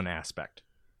in one aspect.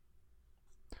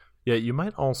 Yeah, you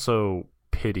might also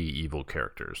pity evil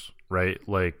characters, right?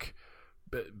 Like,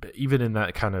 even in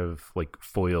that kind of like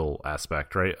foil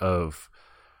aspect, right? Of,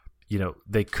 you know,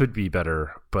 they could be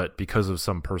better, but because of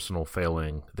some personal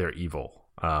failing, they're evil.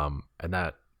 And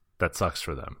that sucks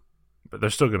for them. But they're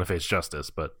still going to face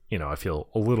justice, but, you know, I feel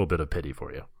a little bit of pity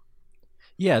for you.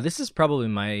 Yeah, this is probably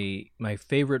my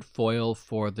favorite foil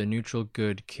for the neutral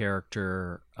good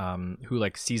character who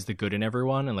like sees the good in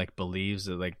everyone and like believes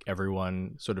that like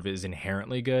everyone sort of is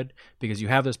inherently good, because you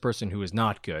have this person who is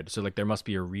not good. So like there must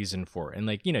be a reason for it. And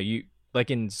like, you know, you like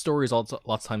in stories lots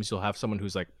of times you'll have someone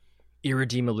who's like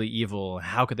irredeemably evil.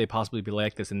 How could they possibly be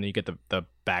like this? And then you get the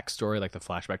backstory, like the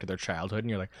flashback to their childhood, and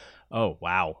you're like, oh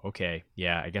wow, okay,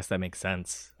 yeah, I guess that makes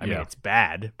sense. I mean, it's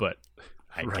bad, but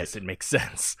I guess it makes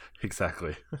sense.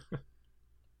 Exactly.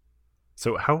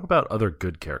 So how about other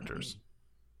good characters?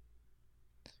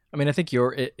 I mean, I think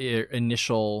your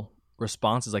initial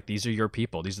response is like, these are your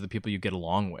people. These are the people you get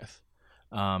along with.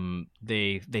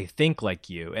 They think like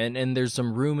you, and there's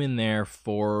some room in there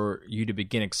for you to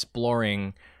begin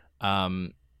exploring,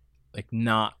 like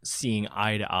not seeing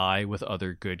eye to eye with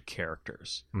other good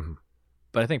characters. Mm-hmm.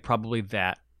 But I think probably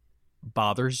that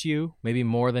bothers you maybe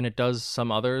more than it does some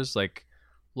others. Like,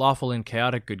 lawful and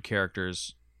chaotic good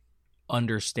characters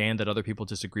understand that other people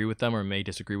disagree with them or may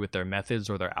disagree with their methods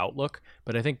or their outlook.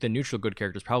 But I think the neutral good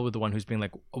character is probably the one who's being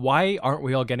like, why aren't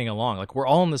we all getting along? Like, we're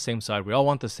all on the same side. We all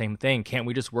want the same thing. Can't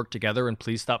we just work together and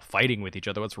please stop fighting with each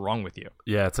other? What's wrong with you?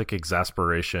 Yeah, it's like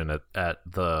exasperation at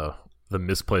the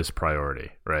misplaced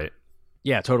priority, right?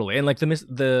 Yeah, totally. And like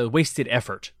the wasted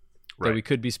effort Right. that we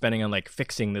could be spending on like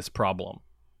fixing this problem.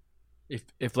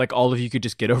 If like all of you could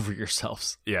just get over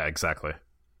yourselves. Yeah, exactly.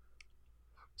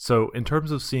 So in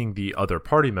terms of seeing the other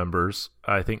party members,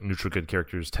 I think neutral good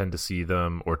characters tend to see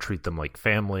them or treat them like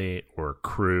family or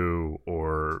crew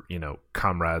or, you know,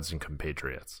 comrades and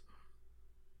compatriots.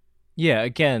 Yeah,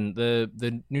 again,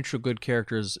 the neutral good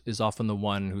character is often the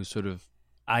one who's sort of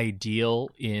ideal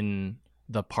in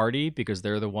the party, because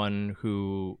they're the one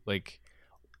who like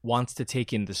wants to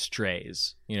take in the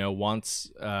strays, you know,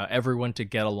 wants everyone to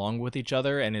get along with each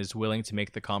other and is willing to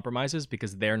make the compromises,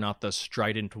 because they're not the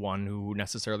strident one who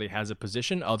necessarily has a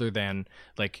position other than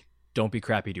like, don't be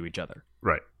crappy to each other.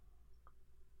 Right.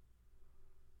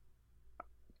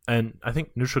 And I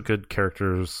think neutral good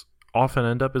characters often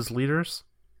end up as leaders,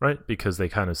 right? Because they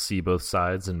kind of see both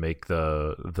sides and make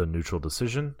the neutral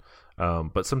decision.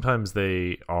 But sometimes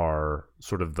they are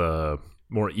sort of the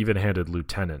more even-handed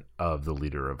lieutenant of the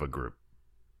leader of a group.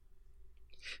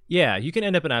 Yeah, you can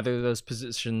end up in either of those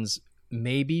positions,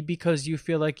 maybe because you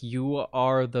feel like you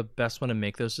are the best one to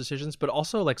make those decisions, but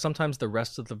also like sometimes the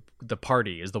rest of the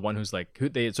party is the one who's like, who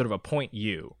they sort of appoint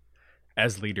you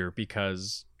as leader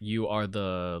because you are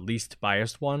the least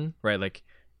biased one, right? Like,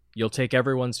 you'll take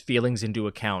everyone's feelings into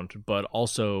account, but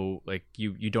also like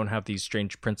you don't have these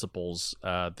strange principles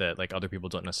that like other people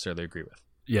don't necessarily agree with.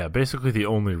 Yeah, basically the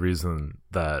only reason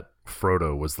that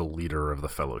Frodo was the leader of the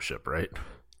Fellowship, right?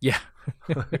 Yeah.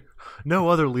 No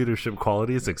other leadership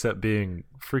qualities except being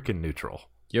freaking neutral.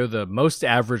 You're the most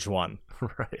average one.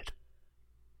 Right.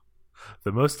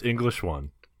 The most English one.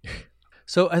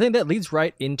 So I think that leads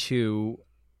right into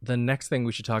the next thing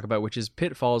we should talk about, which is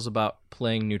pitfalls about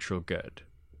playing neutral good.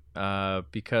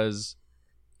 Because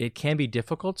it can be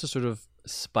difficult to sort of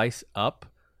spice up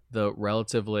the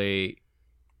relatively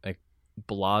like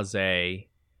blasé,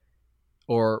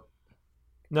 or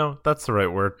No, that's the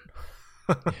right word.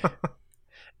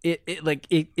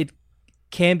 It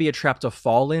can be a trap to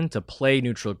fall in to play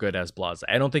neutral good as Blase.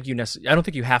 I don't think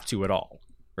you have to at all,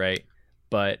 right?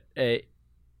 But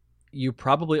you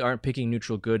probably aren't picking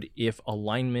neutral good if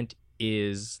alignment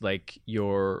is like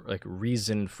your like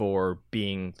reason for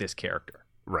being this character.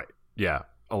 Right. Yeah.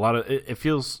 A lot of it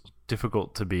feels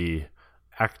difficult to be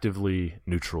actively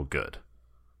neutral good.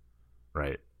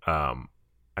 Right.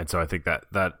 And so I think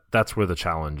that's where the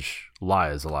challenge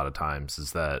lies a lot of times,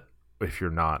 is that if you're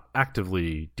not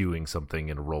actively doing something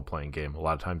in a role-playing game, a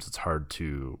lot of times it's hard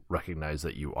to recognize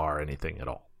that you are anything at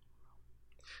all.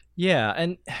 Yeah,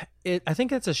 and I think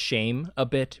that's a shame a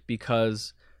bit,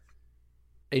 because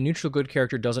a neutral good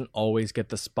character doesn't always get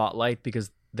the spotlight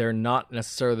because they're not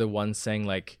necessarily the ones saying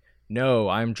like, no,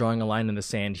 I'm drawing a line in the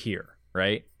sand here,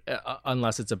 right?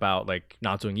 Unless it's about like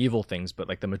not doing evil things, but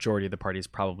like the majority of the party is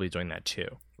probably doing that too.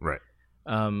 Right.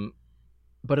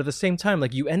 But at the same time,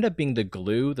 like you end up being the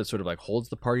glue that sort of like holds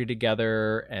the party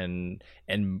together and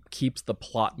keeps the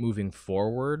plot moving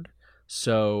forward.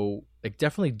 So like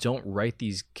definitely don't write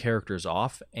these characters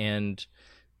off, and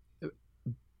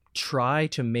try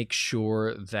to make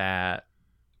sure that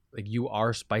like you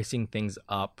are spicing things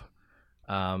up,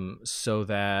 so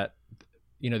that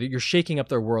you're shaking up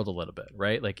their world a little bit,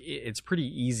 right? Like it's pretty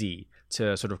easy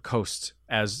to sort of coast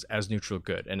as neutral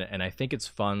good, and I think it's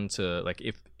fun to like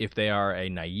if they are a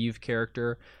naive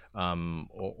character,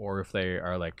 or if they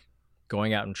are like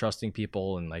going out and trusting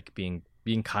people and like being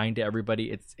kind to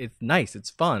everybody. It's nice, it's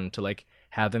fun to like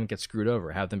have them get screwed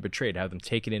over, have them betrayed, have them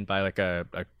taken in by like a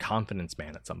confidence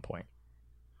man at some point.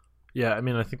 Yeah, I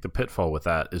mean, I think the pitfall with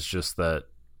that is just that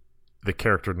the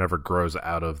character never grows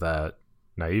out of that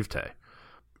naivete.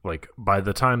 Like by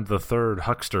the time the third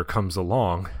huckster comes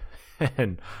along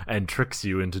and tricks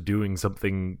you into doing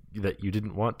something that you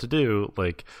didn't want to do,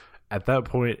 like at that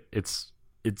point it's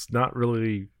not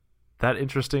really that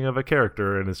interesting of a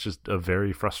character, and it's just a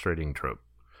very frustrating trope.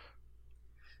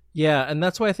 Yeah, and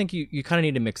that's why I think you kind of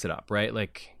need to mix it up, right?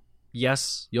 Like,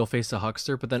 yes, you'll face a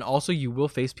huckster, but then also you will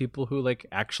face people who like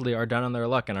actually are down on their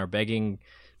luck and are begging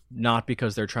not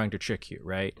because they're trying to trick you,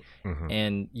 right? Mm-hmm.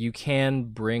 And you can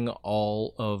bring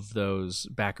all of those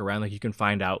back around. Like you can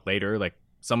find out later, like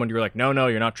someone you're like, no,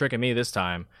 you're not tricking me this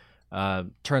time.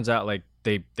 Turns out like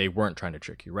they weren't trying to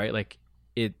trick you, right? Like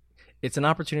it's an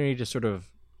opportunity to sort of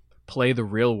play the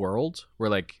real world, where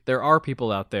like there are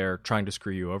people out there trying to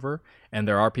screw you over, and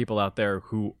there are people out there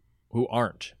who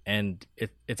aren't, and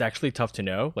it's actually tough to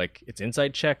know, like it's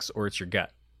inside checks or it's your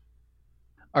gut.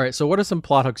 All right, so what are some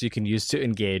plot hooks you can use to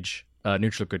engage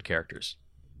neutral good characters?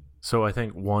 So I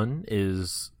think one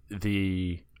is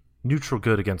the neutral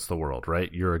good against the world,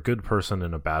 right? You're a good person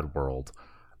in a bad world.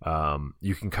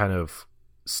 You can kind of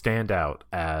stand out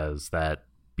as that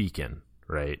beacon,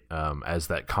 right? As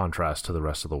that contrast to the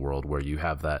rest of the world, where you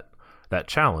have that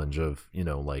challenge of,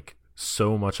 like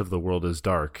so much of the world is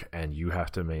dark and you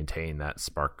have to maintain that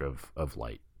spark of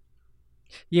light.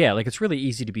 Yeah, like it's really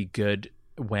easy to be good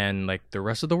when like the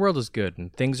rest of the world is good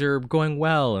and things are going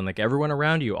well, and like everyone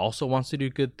around you also wants to do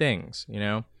good things,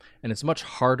 and it's much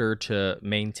harder to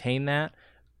maintain that,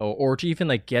 or to even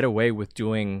like get away with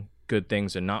doing good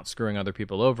things and not screwing other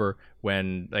people over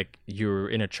when like you're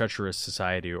in a treacherous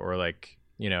society, or like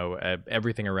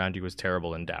everything around you is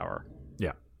terrible and dour.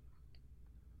 Yeah.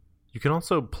 You can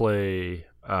also play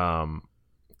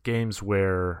games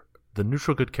where the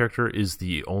neutral good character is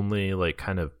the only like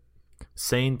kind of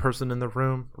sane person in the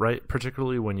room, right?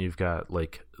 Particularly when you've got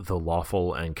like the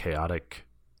lawful and chaotic,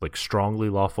 like strongly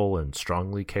lawful and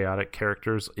strongly chaotic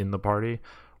characters in the party,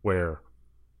 where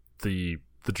the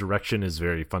direction is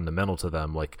very fundamental to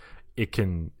them. Like you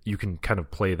can kind of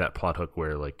play that plot hook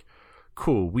where like,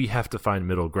 cool, we have to find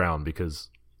middle ground because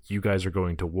you guys are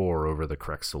going to war over the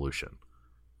correct solution.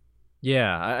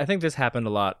 Yeah, I think this happened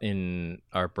a lot in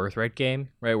our Birthright game,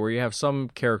 right? Where you have some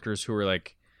characters who are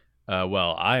like,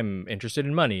 well, I'm interested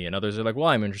in money, and others are like, well,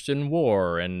 I'm interested in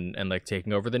war and like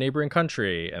taking over the neighboring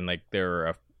country. And like there are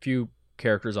a few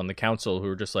characters on the council who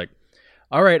are just like,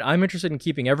 all right, I'm interested in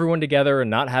keeping everyone together and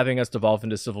not having us devolve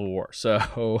into civil war.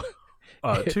 So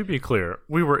to be clear,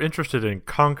 we were interested in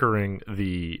conquering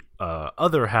the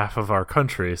other half of our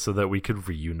country so that we could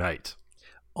reunite.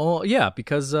 Oh, yeah,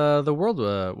 because the world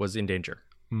was in danger.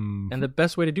 Mm. And the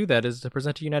best way to do that is to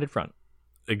present a united front.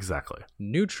 Exactly.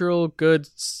 Neutral good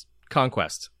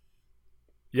conquest.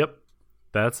 Yep.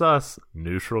 That's us.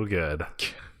 Neutral good.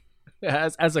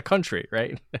 As a country,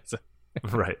 right?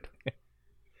 Right.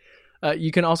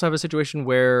 You can also have a situation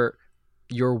where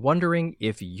you're wondering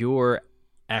if you're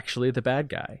actually the bad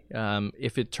guy.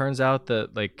 If it turns out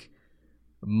that like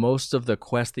most of the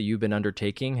quest that you've been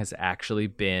undertaking has actually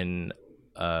been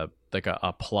like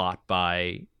a plot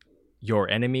by your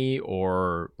enemy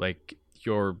or like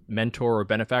your mentor or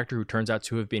benefactor who turns out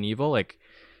to have been evil. Like,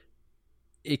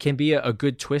 it can be a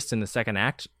good twist in the second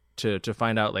act to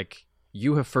find out like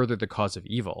you have furthered the cause of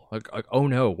evil. Like oh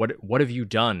no, what have you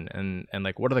done? And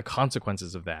like, what are the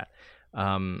consequences of that?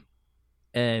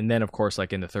 And then of course,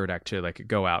 like in the third act to like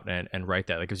go out and write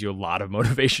that. That gives you a lot of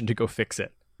motivation to go fix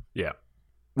it. Yeah.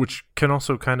 Which can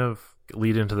also kind of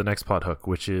lead into the next plot hook,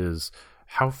 which is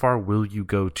how far will you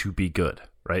go to be good,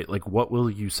 right? Like, what will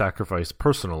you sacrifice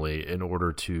personally in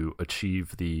order to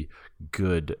achieve the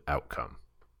good outcome?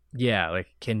 Yeah, like,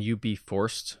 can you be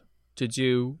forced to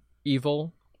do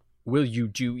evil? Will you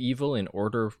do evil in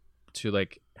order to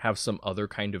like have some other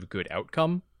kind of good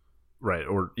outcome? Right.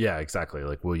 Or yeah, exactly.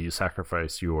 Like, will you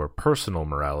sacrifice your personal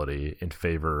morality in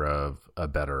favor of a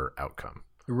better outcome?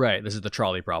 Right. This is the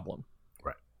trolley problem.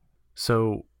 Right.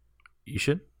 So,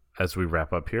 Ishin, as we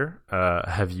wrap up here,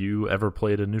 have you ever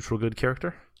played a neutral good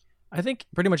character? I think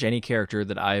pretty much any character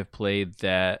that I've played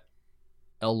that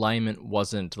alignment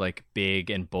wasn't like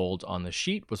big and bold on the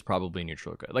sheet was probably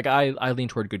neutral good. Like, I lean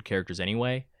toward good characters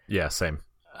anyway. Yeah, same.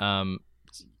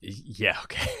 Yeah,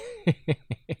 okay.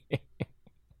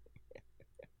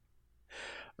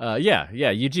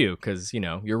 Yeah, you do, because, you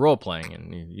know, you're role-playing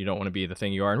and you don't want to be the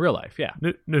thing you are in real life, yeah.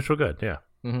 Neutral good, yeah.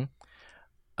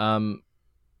 Mm-hmm.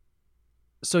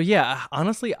 So yeah,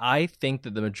 honestly, I think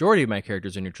that the majority of my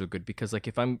characters are neutral good because, like,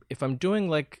 if I'm doing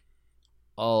like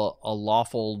a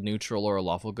lawful neutral or a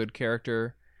lawful good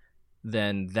character,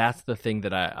 then that's the thing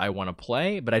that I want to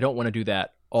play, but I don't want to do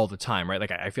that all the time, right?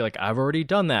 Like, I feel like I've already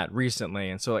done that recently,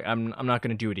 and so like I'm not going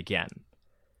to do it again.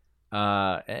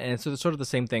 And so it's sort of the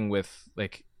same thing with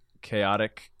like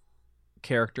chaotic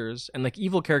characters and like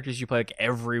evil characters you play like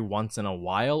every once in a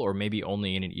while, or maybe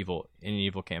only in an evil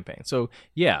campaign. So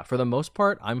yeah, for the most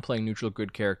part, I'm playing neutral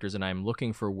good characters, and I'm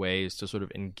looking for ways to sort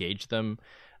of engage them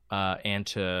and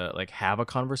to like have a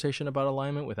conversation about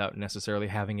alignment without necessarily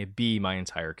having it be my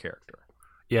entire character.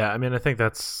 Yeah, I mean, I think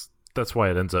that's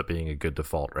why it ends up being a good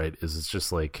default, right? Is it's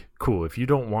just like, cool, if you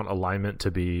don't want alignment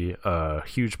to be a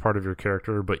huge part of your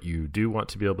character, but you do want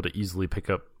to be able to easily pick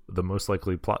up the most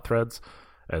likely plot threads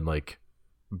and like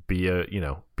be a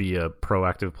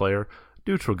proactive player,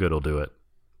 neutral good will do it.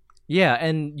 Yeah,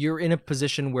 and you're in a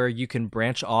position where you can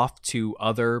branch off to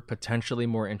other potentially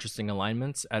more interesting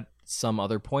alignments at some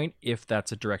other point if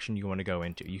that's a direction you want to go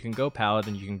into. You can go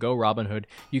Paladin, you can go Robin Hood,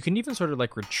 you can even sort of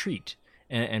like retreat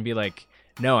and be like,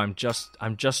 no, I'm just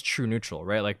true neutral,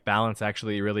 right? Like, balance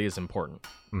actually really is important.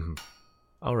 Mm-hmm.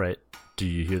 All right. Do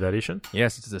you hear that, Ishan?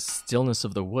 Yes, it's the stillness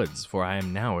of the woods, for I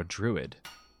am now a druid.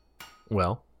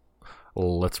 Well,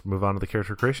 let's move on to the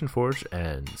Character Creation Forge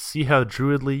and see how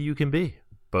druidly you can be.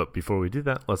 But before we do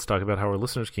that, let's talk about how our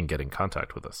listeners can get in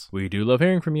contact with us. We do love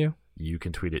hearing from you. You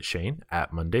can tweet at Shane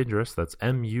at Mundangerous. That's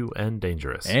MUN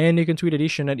Dangerous. And you can tweet at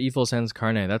Ishan at Evil Sans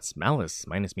Carne. That's malice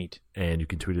minus meat. And you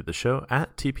can tweet at the show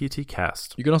at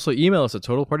TPTcast. You can also email us at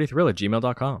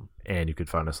totalpartythrill@gmail.com. And you can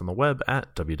find us on the web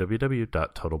at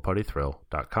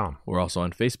www.totalpartythrill.com. We're also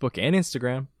on Facebook and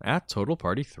Instagram at Total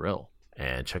Party Thrill.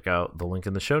 And check out the link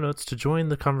in the show notes to join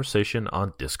the conversation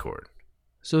on Discord.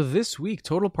 So this week,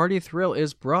 Total Party Thrill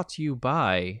is brought to you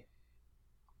by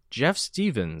Jeff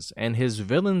Stevens and his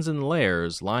Villains and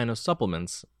Lairs line of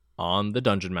supplements on the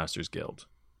Dungeon Masters Guild.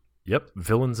 Yep,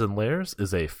 Villains and Lairs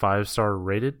is a 5-star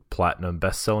rated platinum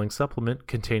best-selling supplement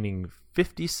containing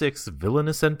 56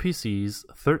 villainous NPCs,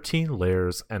 13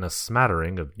 lairs, and a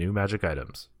smattering of new magic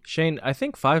items. Shane, I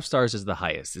think 5 stars is the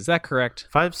highest. Is that correct?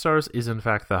 5 stars is in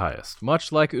fact the highest.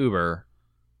 Much like Uber,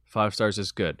 5 stars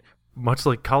is good. Much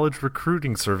like college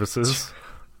recruiting services,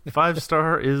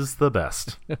 5-star is the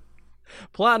best.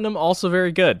 Platinum, also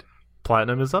very good.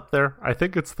 Platinum is up there. I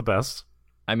think it's the best.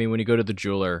 I mean, when you go to the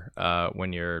jeweler,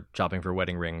 when you're shopping for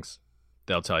wedding rings,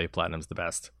 they'll tell you platinum's the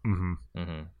best. Mm-hmm.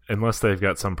 Mm-hmm. Unless they've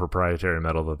got some proprietary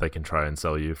metal that they can try and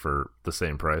sell you for the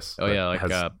same price. Oh, yeah, like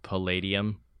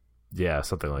palladium. Yeah,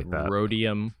 something like that.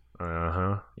 Rhodium.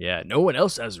 Uh-huh. Yeah, no one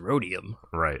else has rhodium.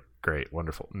 Right, great,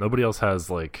 wonderful. Nobody else has,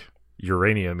 like,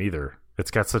 uranium either.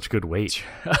 It's got such good weight.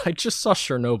 I just saw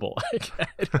Chernobyl. I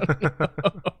don't know.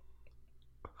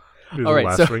 Be the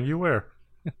last ring you wear.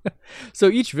 So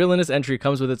each villainous entry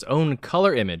comes with its own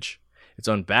color image, its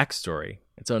own backstory,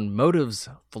 its own motives,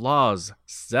 flaws,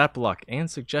 zap luck, and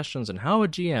suggestions on how a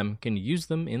GM can use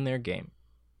them in their game.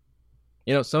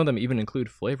 You know, some of them even include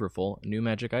flavorful new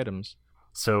magic items.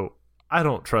 So, I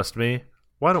don't trust me.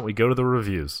 Why don't we go to the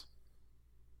reviews?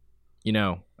 You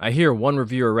know, I hear one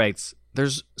reviewer writes,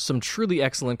 There's some truly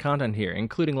excellent content here,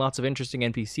 including lots of interesting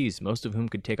NPCs, most of whom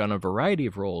could take on a variety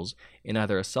of roles in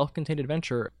either a self-contained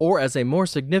adventure or as a more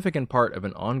significant part of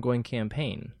an ongoing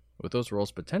campaign, with those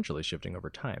roles potentially shifting over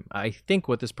time. I think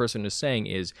what this person is saying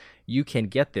is you can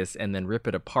get this and then rip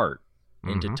it apart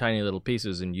into tiny little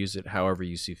pieces and use it however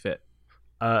you see fit.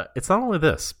 It's not only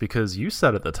this, because you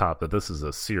said at the top that this is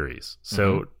a series.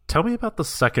 So tell me about the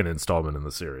second installment in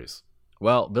the series.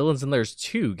 Well, Villains and Lairs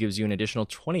 2 gives you an additional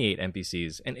 28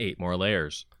 NPCs and 8 more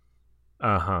layers.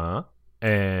 Uh-huh.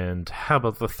 And how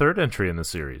about the third entry in the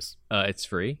series? It's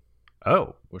free.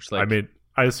 Oh. Which, like, I mean,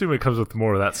 I assume it comes with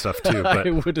more of that stuff too. But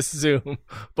I would assume.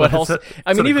 But also,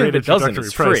 I mean, even if it doesn't,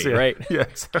 it's free, right?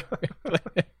 Yes.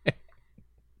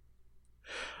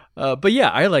 But yeah,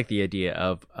 I like the idea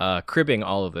of cribbing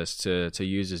all of this to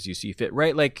use as you see fit,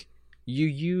 right? Like, you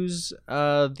use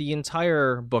the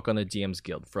entire book on the DM's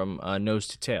Guild from nose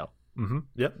to tail. Mm-hmm.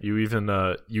 Yep. You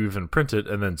even print it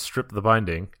and then strip the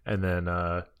binding and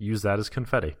then use that as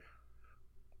confetti.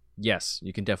 Yes,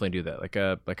 you can definitely do that,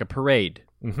 like a parade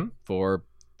for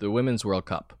the Women's World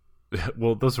Cup.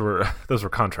 Well, those were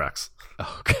contracts.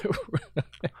 Oh, okay.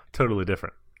 Totally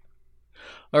different.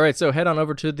 All right, so head on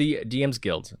over to the DM's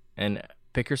Guild and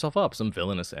pick yourself up some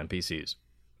villainous NPCs.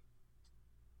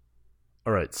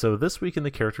 All right, so this week in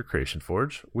the Character Creation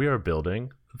Forge, we are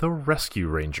building the Rescue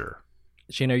Ranger.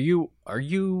 Shane, are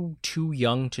you too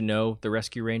young to know the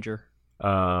Rescue Ranger?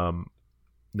 No.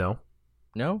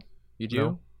 No? You do?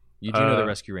 No. You do know the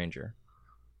Rescue Ranger.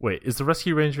 Wait, is the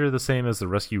Rescue Ranger the same as the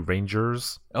Rescue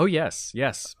Rangers? Oh, yes,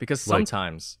 because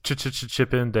sometimes...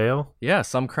 Chip and Dale? Yeah,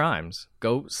 some crimes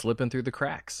go slipping through the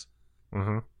cracks.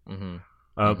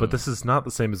 But this is not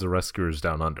the same as the Rescuers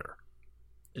Down Under.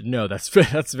 No, that's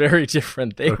very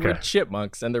different. They were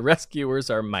chipmunks, and the rescuers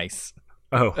are mice.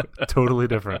 Oh, totally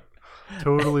different.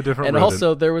 Totally different. And rodent.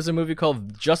 Also, there was a movie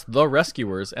called Just the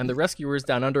Rescuers, and The Rescuers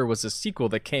Down Under was a sequel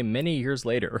that came many years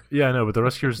later. Yeah, I know, but The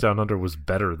Rescuers Down Under was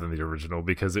better than the original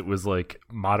because it was like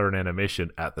modern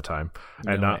animation at the time,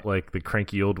 and not like the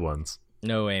cranky old ones.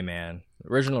 No way, man.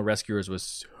 The original Rescuers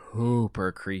was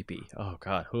super creepy. Oh,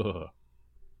 God. Ugh.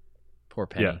 Poor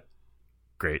Penny. Yeah.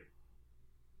 Great.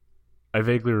 I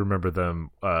vaguely remember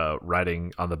them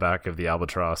riding on the back of the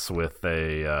albatross with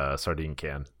a sardine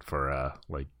can for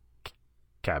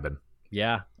cabin.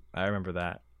 Yeah, I remember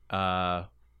that.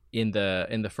 In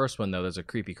the first one though, there's a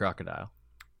creepy crocodile.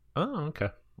 Oh,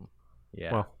 okay.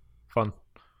 Yeah. Well, fun.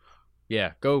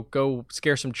 Yeah, go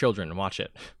scare some children and watch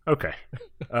it. Okay.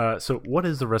 So what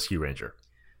is the Rescue Ranger?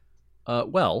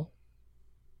 Well,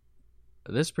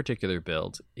 this particular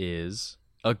build is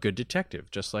a good detective,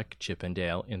 just like Chip and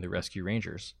Dale in the Rescue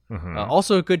Rangers.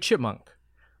 Also a good chipmunk.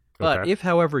 But if,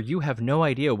 however, you have no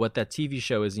idea what that TV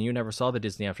show is and you never saw the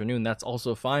Disney Afternoon, that's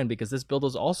also fine because this build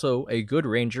is also a good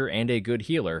ranger and a good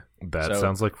healer. That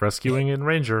sounds like rescuing in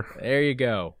Ranger. There you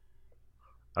go.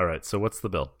 All right, so what's the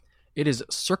build? It is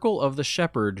Circle of the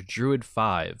Shepherd Druid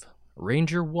 5,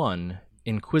 Ranger 1,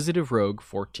 Inquisitive Rogue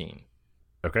 14.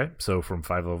 Okay, so from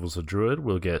 5 levels of Druid,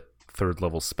 we'll get 3rd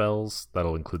level spells.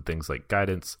 That'll include things like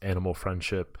Guidance, Animal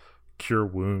Friendship, Cure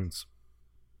Wounds,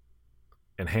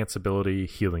 Enhance Ability,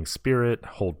 Healing Spirit,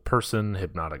 Hold Person,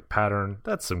 Hypnotic Pattern.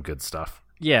 That's some good stuff.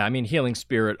 Yeah, I mean, Healing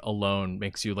Spirit alone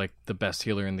makes you like the best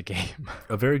healer in the game.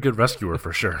 A very good rescuer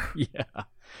for sure.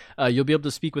 Yeah. You'll be able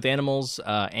to speak with animals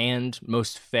and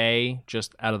most fae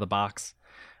just out of the box.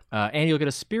 And you'll get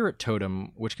a spirit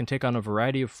totem, which can take on a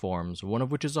variety of forms, one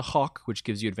of which is a hawk, which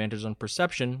gives you advantage on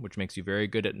perception, which makes you very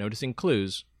good at noticing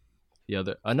clues.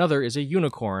 Another is a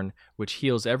unicorn, which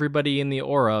heals everybody in the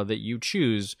aura that you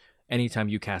choose anytime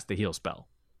you cast the heal spell.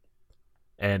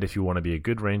 And if you want to be a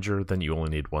good ranger, then you only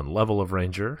need 1 level of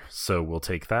ranger, so we'll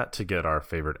take that to get our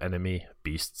favorite enemy,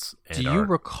 beasts. And Do you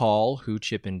recall who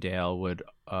Chip and Dale would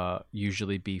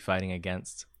usually be fighting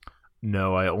against?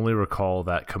 No, I only recall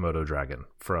that Komodo dragon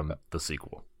from the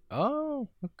sequel. Oh.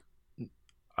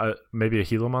 Okay. Maybe a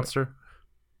Gila monster?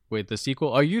 Wait, the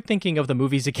sequel? Are you thinking of the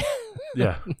movies again?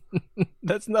 Yeah.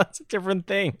 That's a different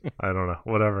thing. I don't know.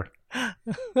 Whatever.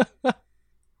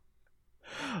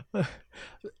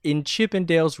 In Chip and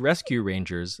Dale's Rescue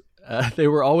Rangers, they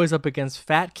were always up against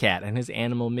Fat Cat and his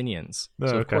animal minions.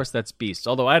 So, of course, that's Beast.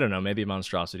 Although, I don't know, maybe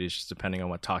monstrosities, just depending on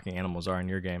what talking animals are in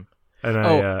your game. And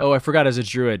I forgot, as a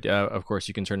druid, of course,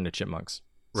 you can turn into chipmunks.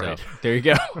 Right. So, there you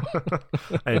go.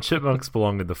 And chipmunks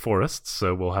belong in the forests,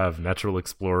 so we'll have natural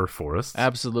explorer forests.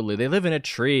 Absolutely. They live in a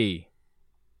tree.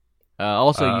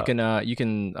 Also, you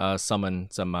can summon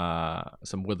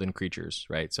some woodland creatures,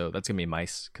 right? So that's going to be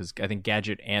mice, because I think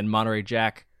Gadget and Monterey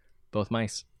Jack, both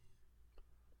mice.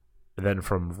 And then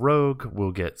from Rogue,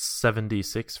 we'll get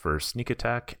 76 for sneak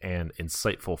attack and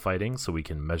insightful fighting, so we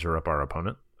can measure up our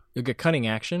opponent. You'll get cunning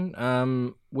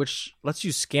action, which lets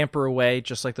you scamper away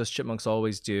just like those chipmunks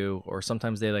always do, or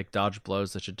sometimes they like dodge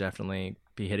blows that should definitely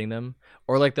be hitting them,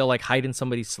 or like they'll like hide in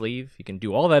somebody's sleeve. You can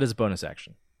do all that as a bonus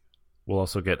action. We'll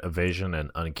also get evasion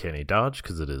and uncanny dodge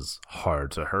because it is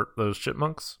hard to hurt those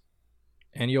chipmunks.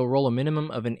 And you'll roll a minimum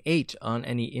of an 8 on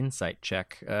any insight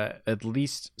check, at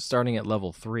least starting at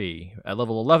level 3. At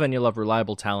level 11, you'll have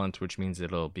reliable talent, which means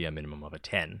it'll be a minimum of a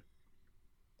 10.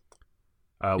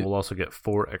 We'll also get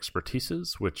 4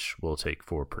 expertises, which will take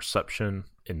for perception,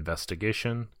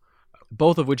 investigation.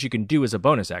 Both of which you can do as a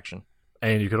bonus action.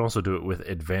 And you can also do it with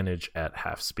advantage at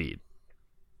half speed.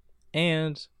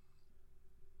 And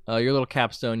your little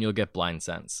capstone, you'll get blind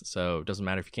sense. So it doesn't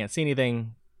matter if you can't see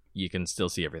anything, you can still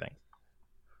see everything.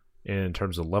 In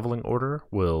terms of leveling order,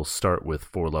 we'll start with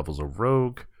 4 levels of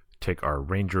Rogue, take our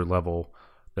Ranger level,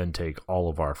 then take all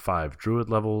of our 5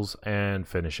 Druid levels, and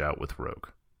finish out with Rogue.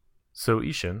 So,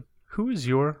 Ishan, who is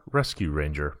your Rescue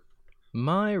Ranger?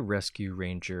 My Rescue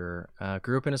Ranger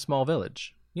grew up in a small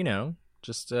village. You know,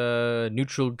 just a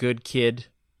neutral, good kid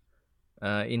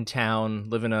in town,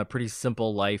 living a pretty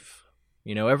simple life.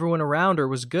 You know, everyone around her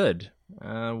was good.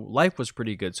 Life was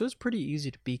pretty good, so it was pretty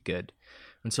easy to be good.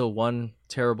 Until one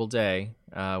terrible day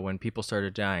when people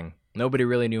started dying. Nobody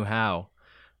really knew how.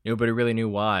 Nobody really knew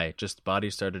why. Just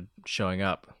bodies started showing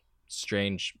up.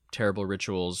 Strange, terrible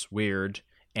rituals, weird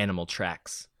animal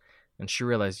tracks. And she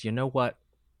realized, you know what?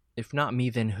 If not me,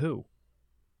 then who?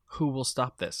 Who will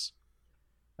stop this?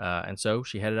 And so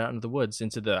she headed out into the woods,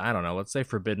 into the, I don't know, let's say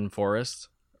forbidden forest.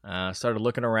 Started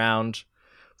looking around,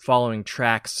 following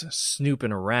tracks,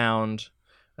 snooping around,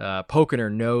 poking her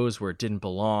nose where it didn't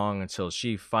belong until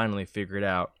she finally figured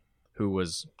out who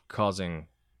was causing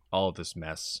all of this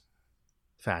mess.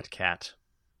 Fat Cat.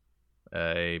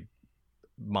 A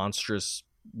monstrous,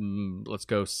 let's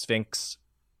go, Sphinx,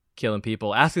 killing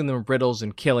people, asking them riddles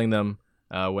and killing them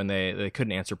when they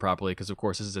couldn't answer properly, because, of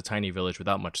course, this is a tiny village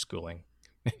without much schooling.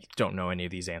 You don't know any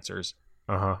of these answers.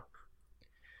 Uh-huh.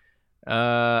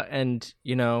 And,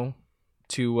 you know,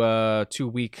 too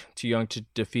weak, too young to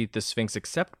defeat the Sphinx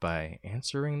except by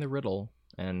answering the riddle.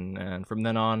 And from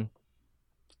then on,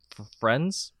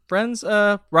 rivals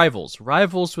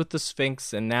with the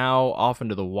Sphinx, and now off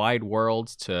into the wide world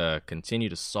to continue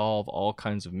to solve all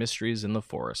kinds of mysteries in the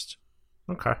forest.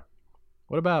 Okay.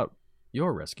 What about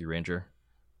your Rescue Ranger?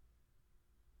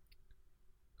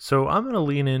 So I'm going to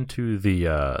lean into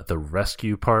the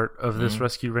rescue part of this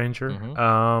Rescue Ranger.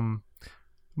 Mm-hmm.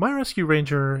 My Rescue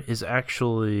Ranger is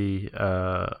actually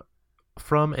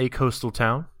from a coastal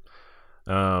town.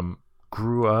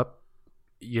 Grew up,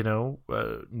 you know,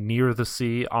 near the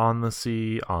sea,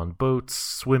 on boats,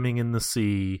 swimming in the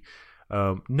sea.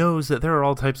 Knows that there are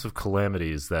all types of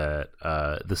calamities that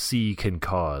the sea can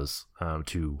cause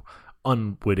to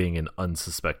unwitting and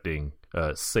unsuspecting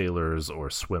sailors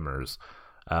or swimmers.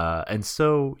 And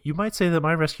so you might say that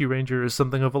my Rescue Ranger is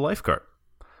something of a lifeguard.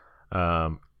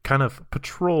 Kind of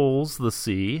patrols the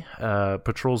sea,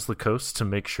 patrols the coast to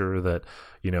make sure that,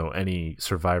 you know, any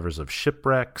survivors of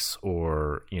shipwrecks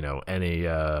or, you know, any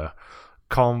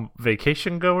calm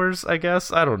vacation goers, I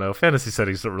guess. I don't know. Fantasy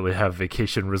settings don't really have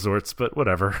vacation resorts, but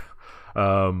whatever.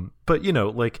 But, you know,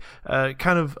 like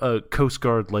kind of a Coast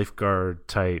Guard, lifeguard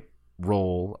type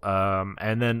role,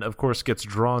 and then, of course, gets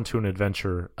drawn to an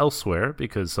adventure elsewhere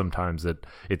because sometimes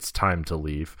it's time to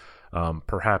leave.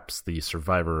 Perhaps the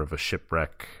survivor of a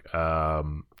shipwreck,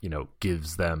 you know,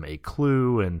 gives them a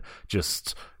clue and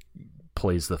just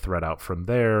plays the thread out from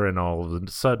there, and all of a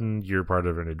sudden you're part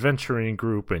of an adventuring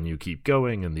group and you keep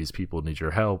going and these people need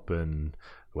your help, and,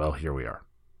 well, here we are.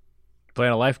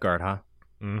 Playing a lifeguard, huh?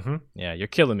 Mm-hmm. Yeah, you're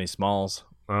killing me, Smalls.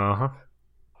 Uh-huh.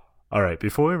 All right,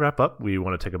 before we wrap up, we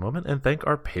want to take a moment and thank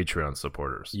our Patreon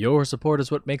supporters. Your support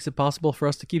is what makes it possible for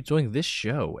us to keep doing this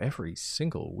show every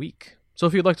single week. So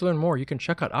if you'd like to learn more, you can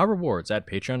check out our rewards at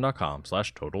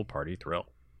patreon.com/totalpartythrill.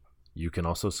 You can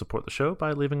also support the show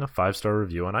by leaving a 5-star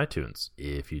review on iTunes.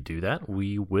 If you do that,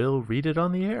 we will read it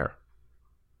on the air.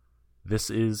 This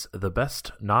is the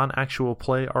best non-actual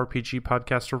play RPG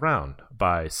podcast around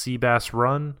by Seabass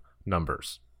Run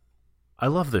Numbers. I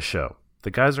love this show. The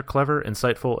guys are clever,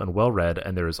 insightful, and well-read,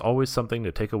 and there is always something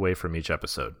to take away from each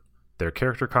episode. Their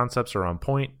character concepts are on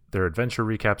point, their adventure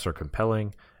recaps are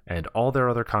compelling, and all their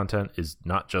other content is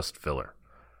not just filler.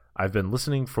 I've been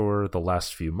listening for the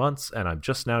last few months, and I'm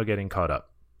just now getting caught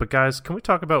up. But guys, can we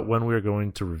talk about when we're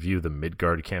going to review the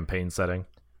Midgard campaign setting?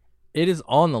 It is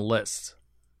on the list.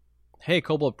 Hey,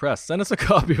 Kobold Press, send us a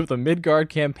copy of the Midgard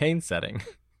campaign setting.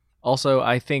 Also,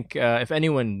 I think if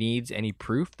anyone needs any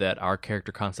proof that our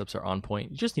character concepts are on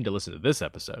point, you just need to listen to this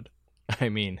episode. I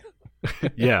mean...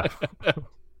 Yeah.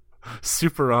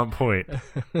 Super on point.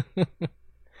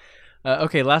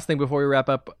 Okay, last thing before we wrap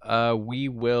up, we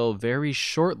will very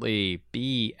shortly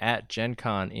be at Gen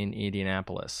Con in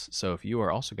Indianapolis. So if you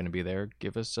are also going to be there,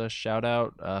 give us a shout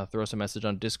out, throw us a message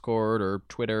on Discord or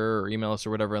Twitter or email us or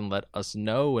whatever and let us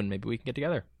know, and maybe we can get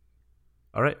together.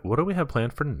 All right, what do we have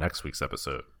planned for next week's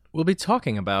episode? We'll be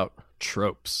talking about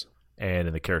tropes. And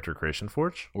in the Character Creation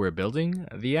Forge, we're building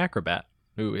the Acrobat,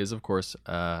 who is, of course,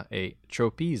 a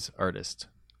trapeze artist.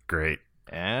 Great.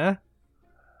 Right,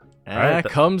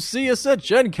 come see us at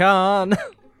Gen Con.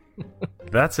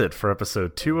 That's it for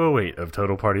episode 208 of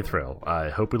Total Party Thrill. I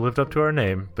hope we lived up to our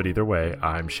name, but either way,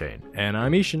 I'm Shane. And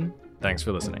I'm Ishan. Thanks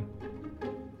for listening.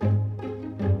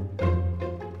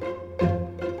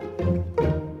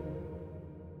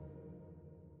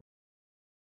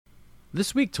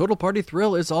 This week, Total Party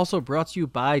Thrill is also brought to you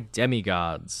by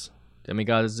Demigods.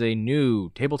 Demigods is a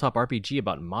new tabletop RPG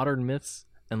about modern myths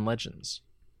and legends.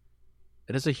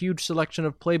 It has a huge selection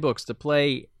of playbooks to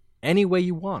play any way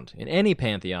you want, in any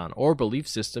pantheon or belief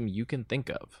system you can think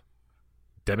of.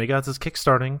 Demigods is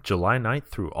kickstarting July 9th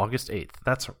through August 8th.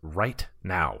 That's right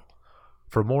now.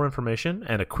 For more information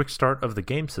and a quick start of the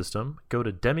game system, go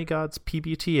to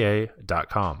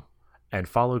demigodspbta.com and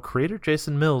follow creator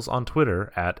Jason Mills on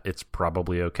Twitter at It's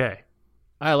Probably Okay.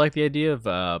 I like the idea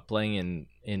of playing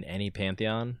in any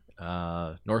pantheon.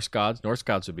 Norse gods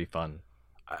would be fun.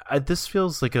 This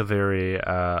feels like a very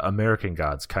American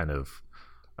Gods kind of.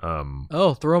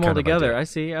 Throw them all together. I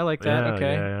see. I like that. Yeah,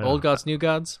 okay. yeah. Old gods, new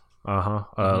gods.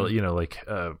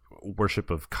 Worship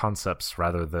of concepts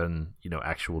rather than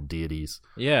actual deities.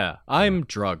 Yeah, I'm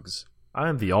drugs. I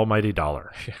am the almighty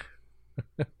dollar.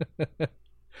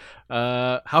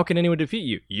 How can anyone defeat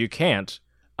you? You can't.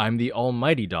 I'm the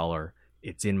almighty dollar.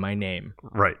 It's in my name.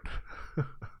 Right.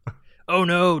 Oh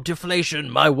no, deflation,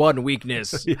 my one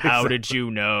weakness. Exactly. How did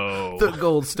you know? The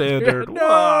gold standard.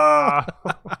 No!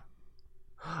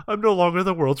 I'm no longer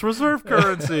the world's reserve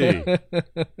currency.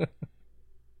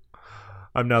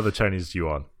 I'm now the Chinese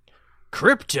yuan.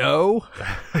 Crypto?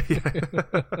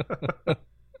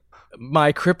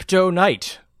 My crypto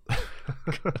knight.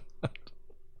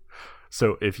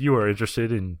 So if you are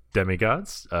interested in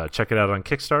Demigods, check it out on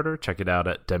Kickstarter, check it out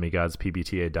at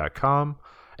demigodspbta.com,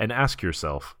 and ask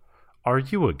yourself, are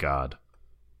you a god?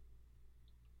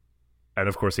 And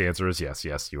of course the answer is yes.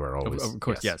 Yes, you are always. Of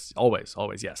course, yes. Always,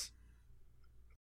 yes.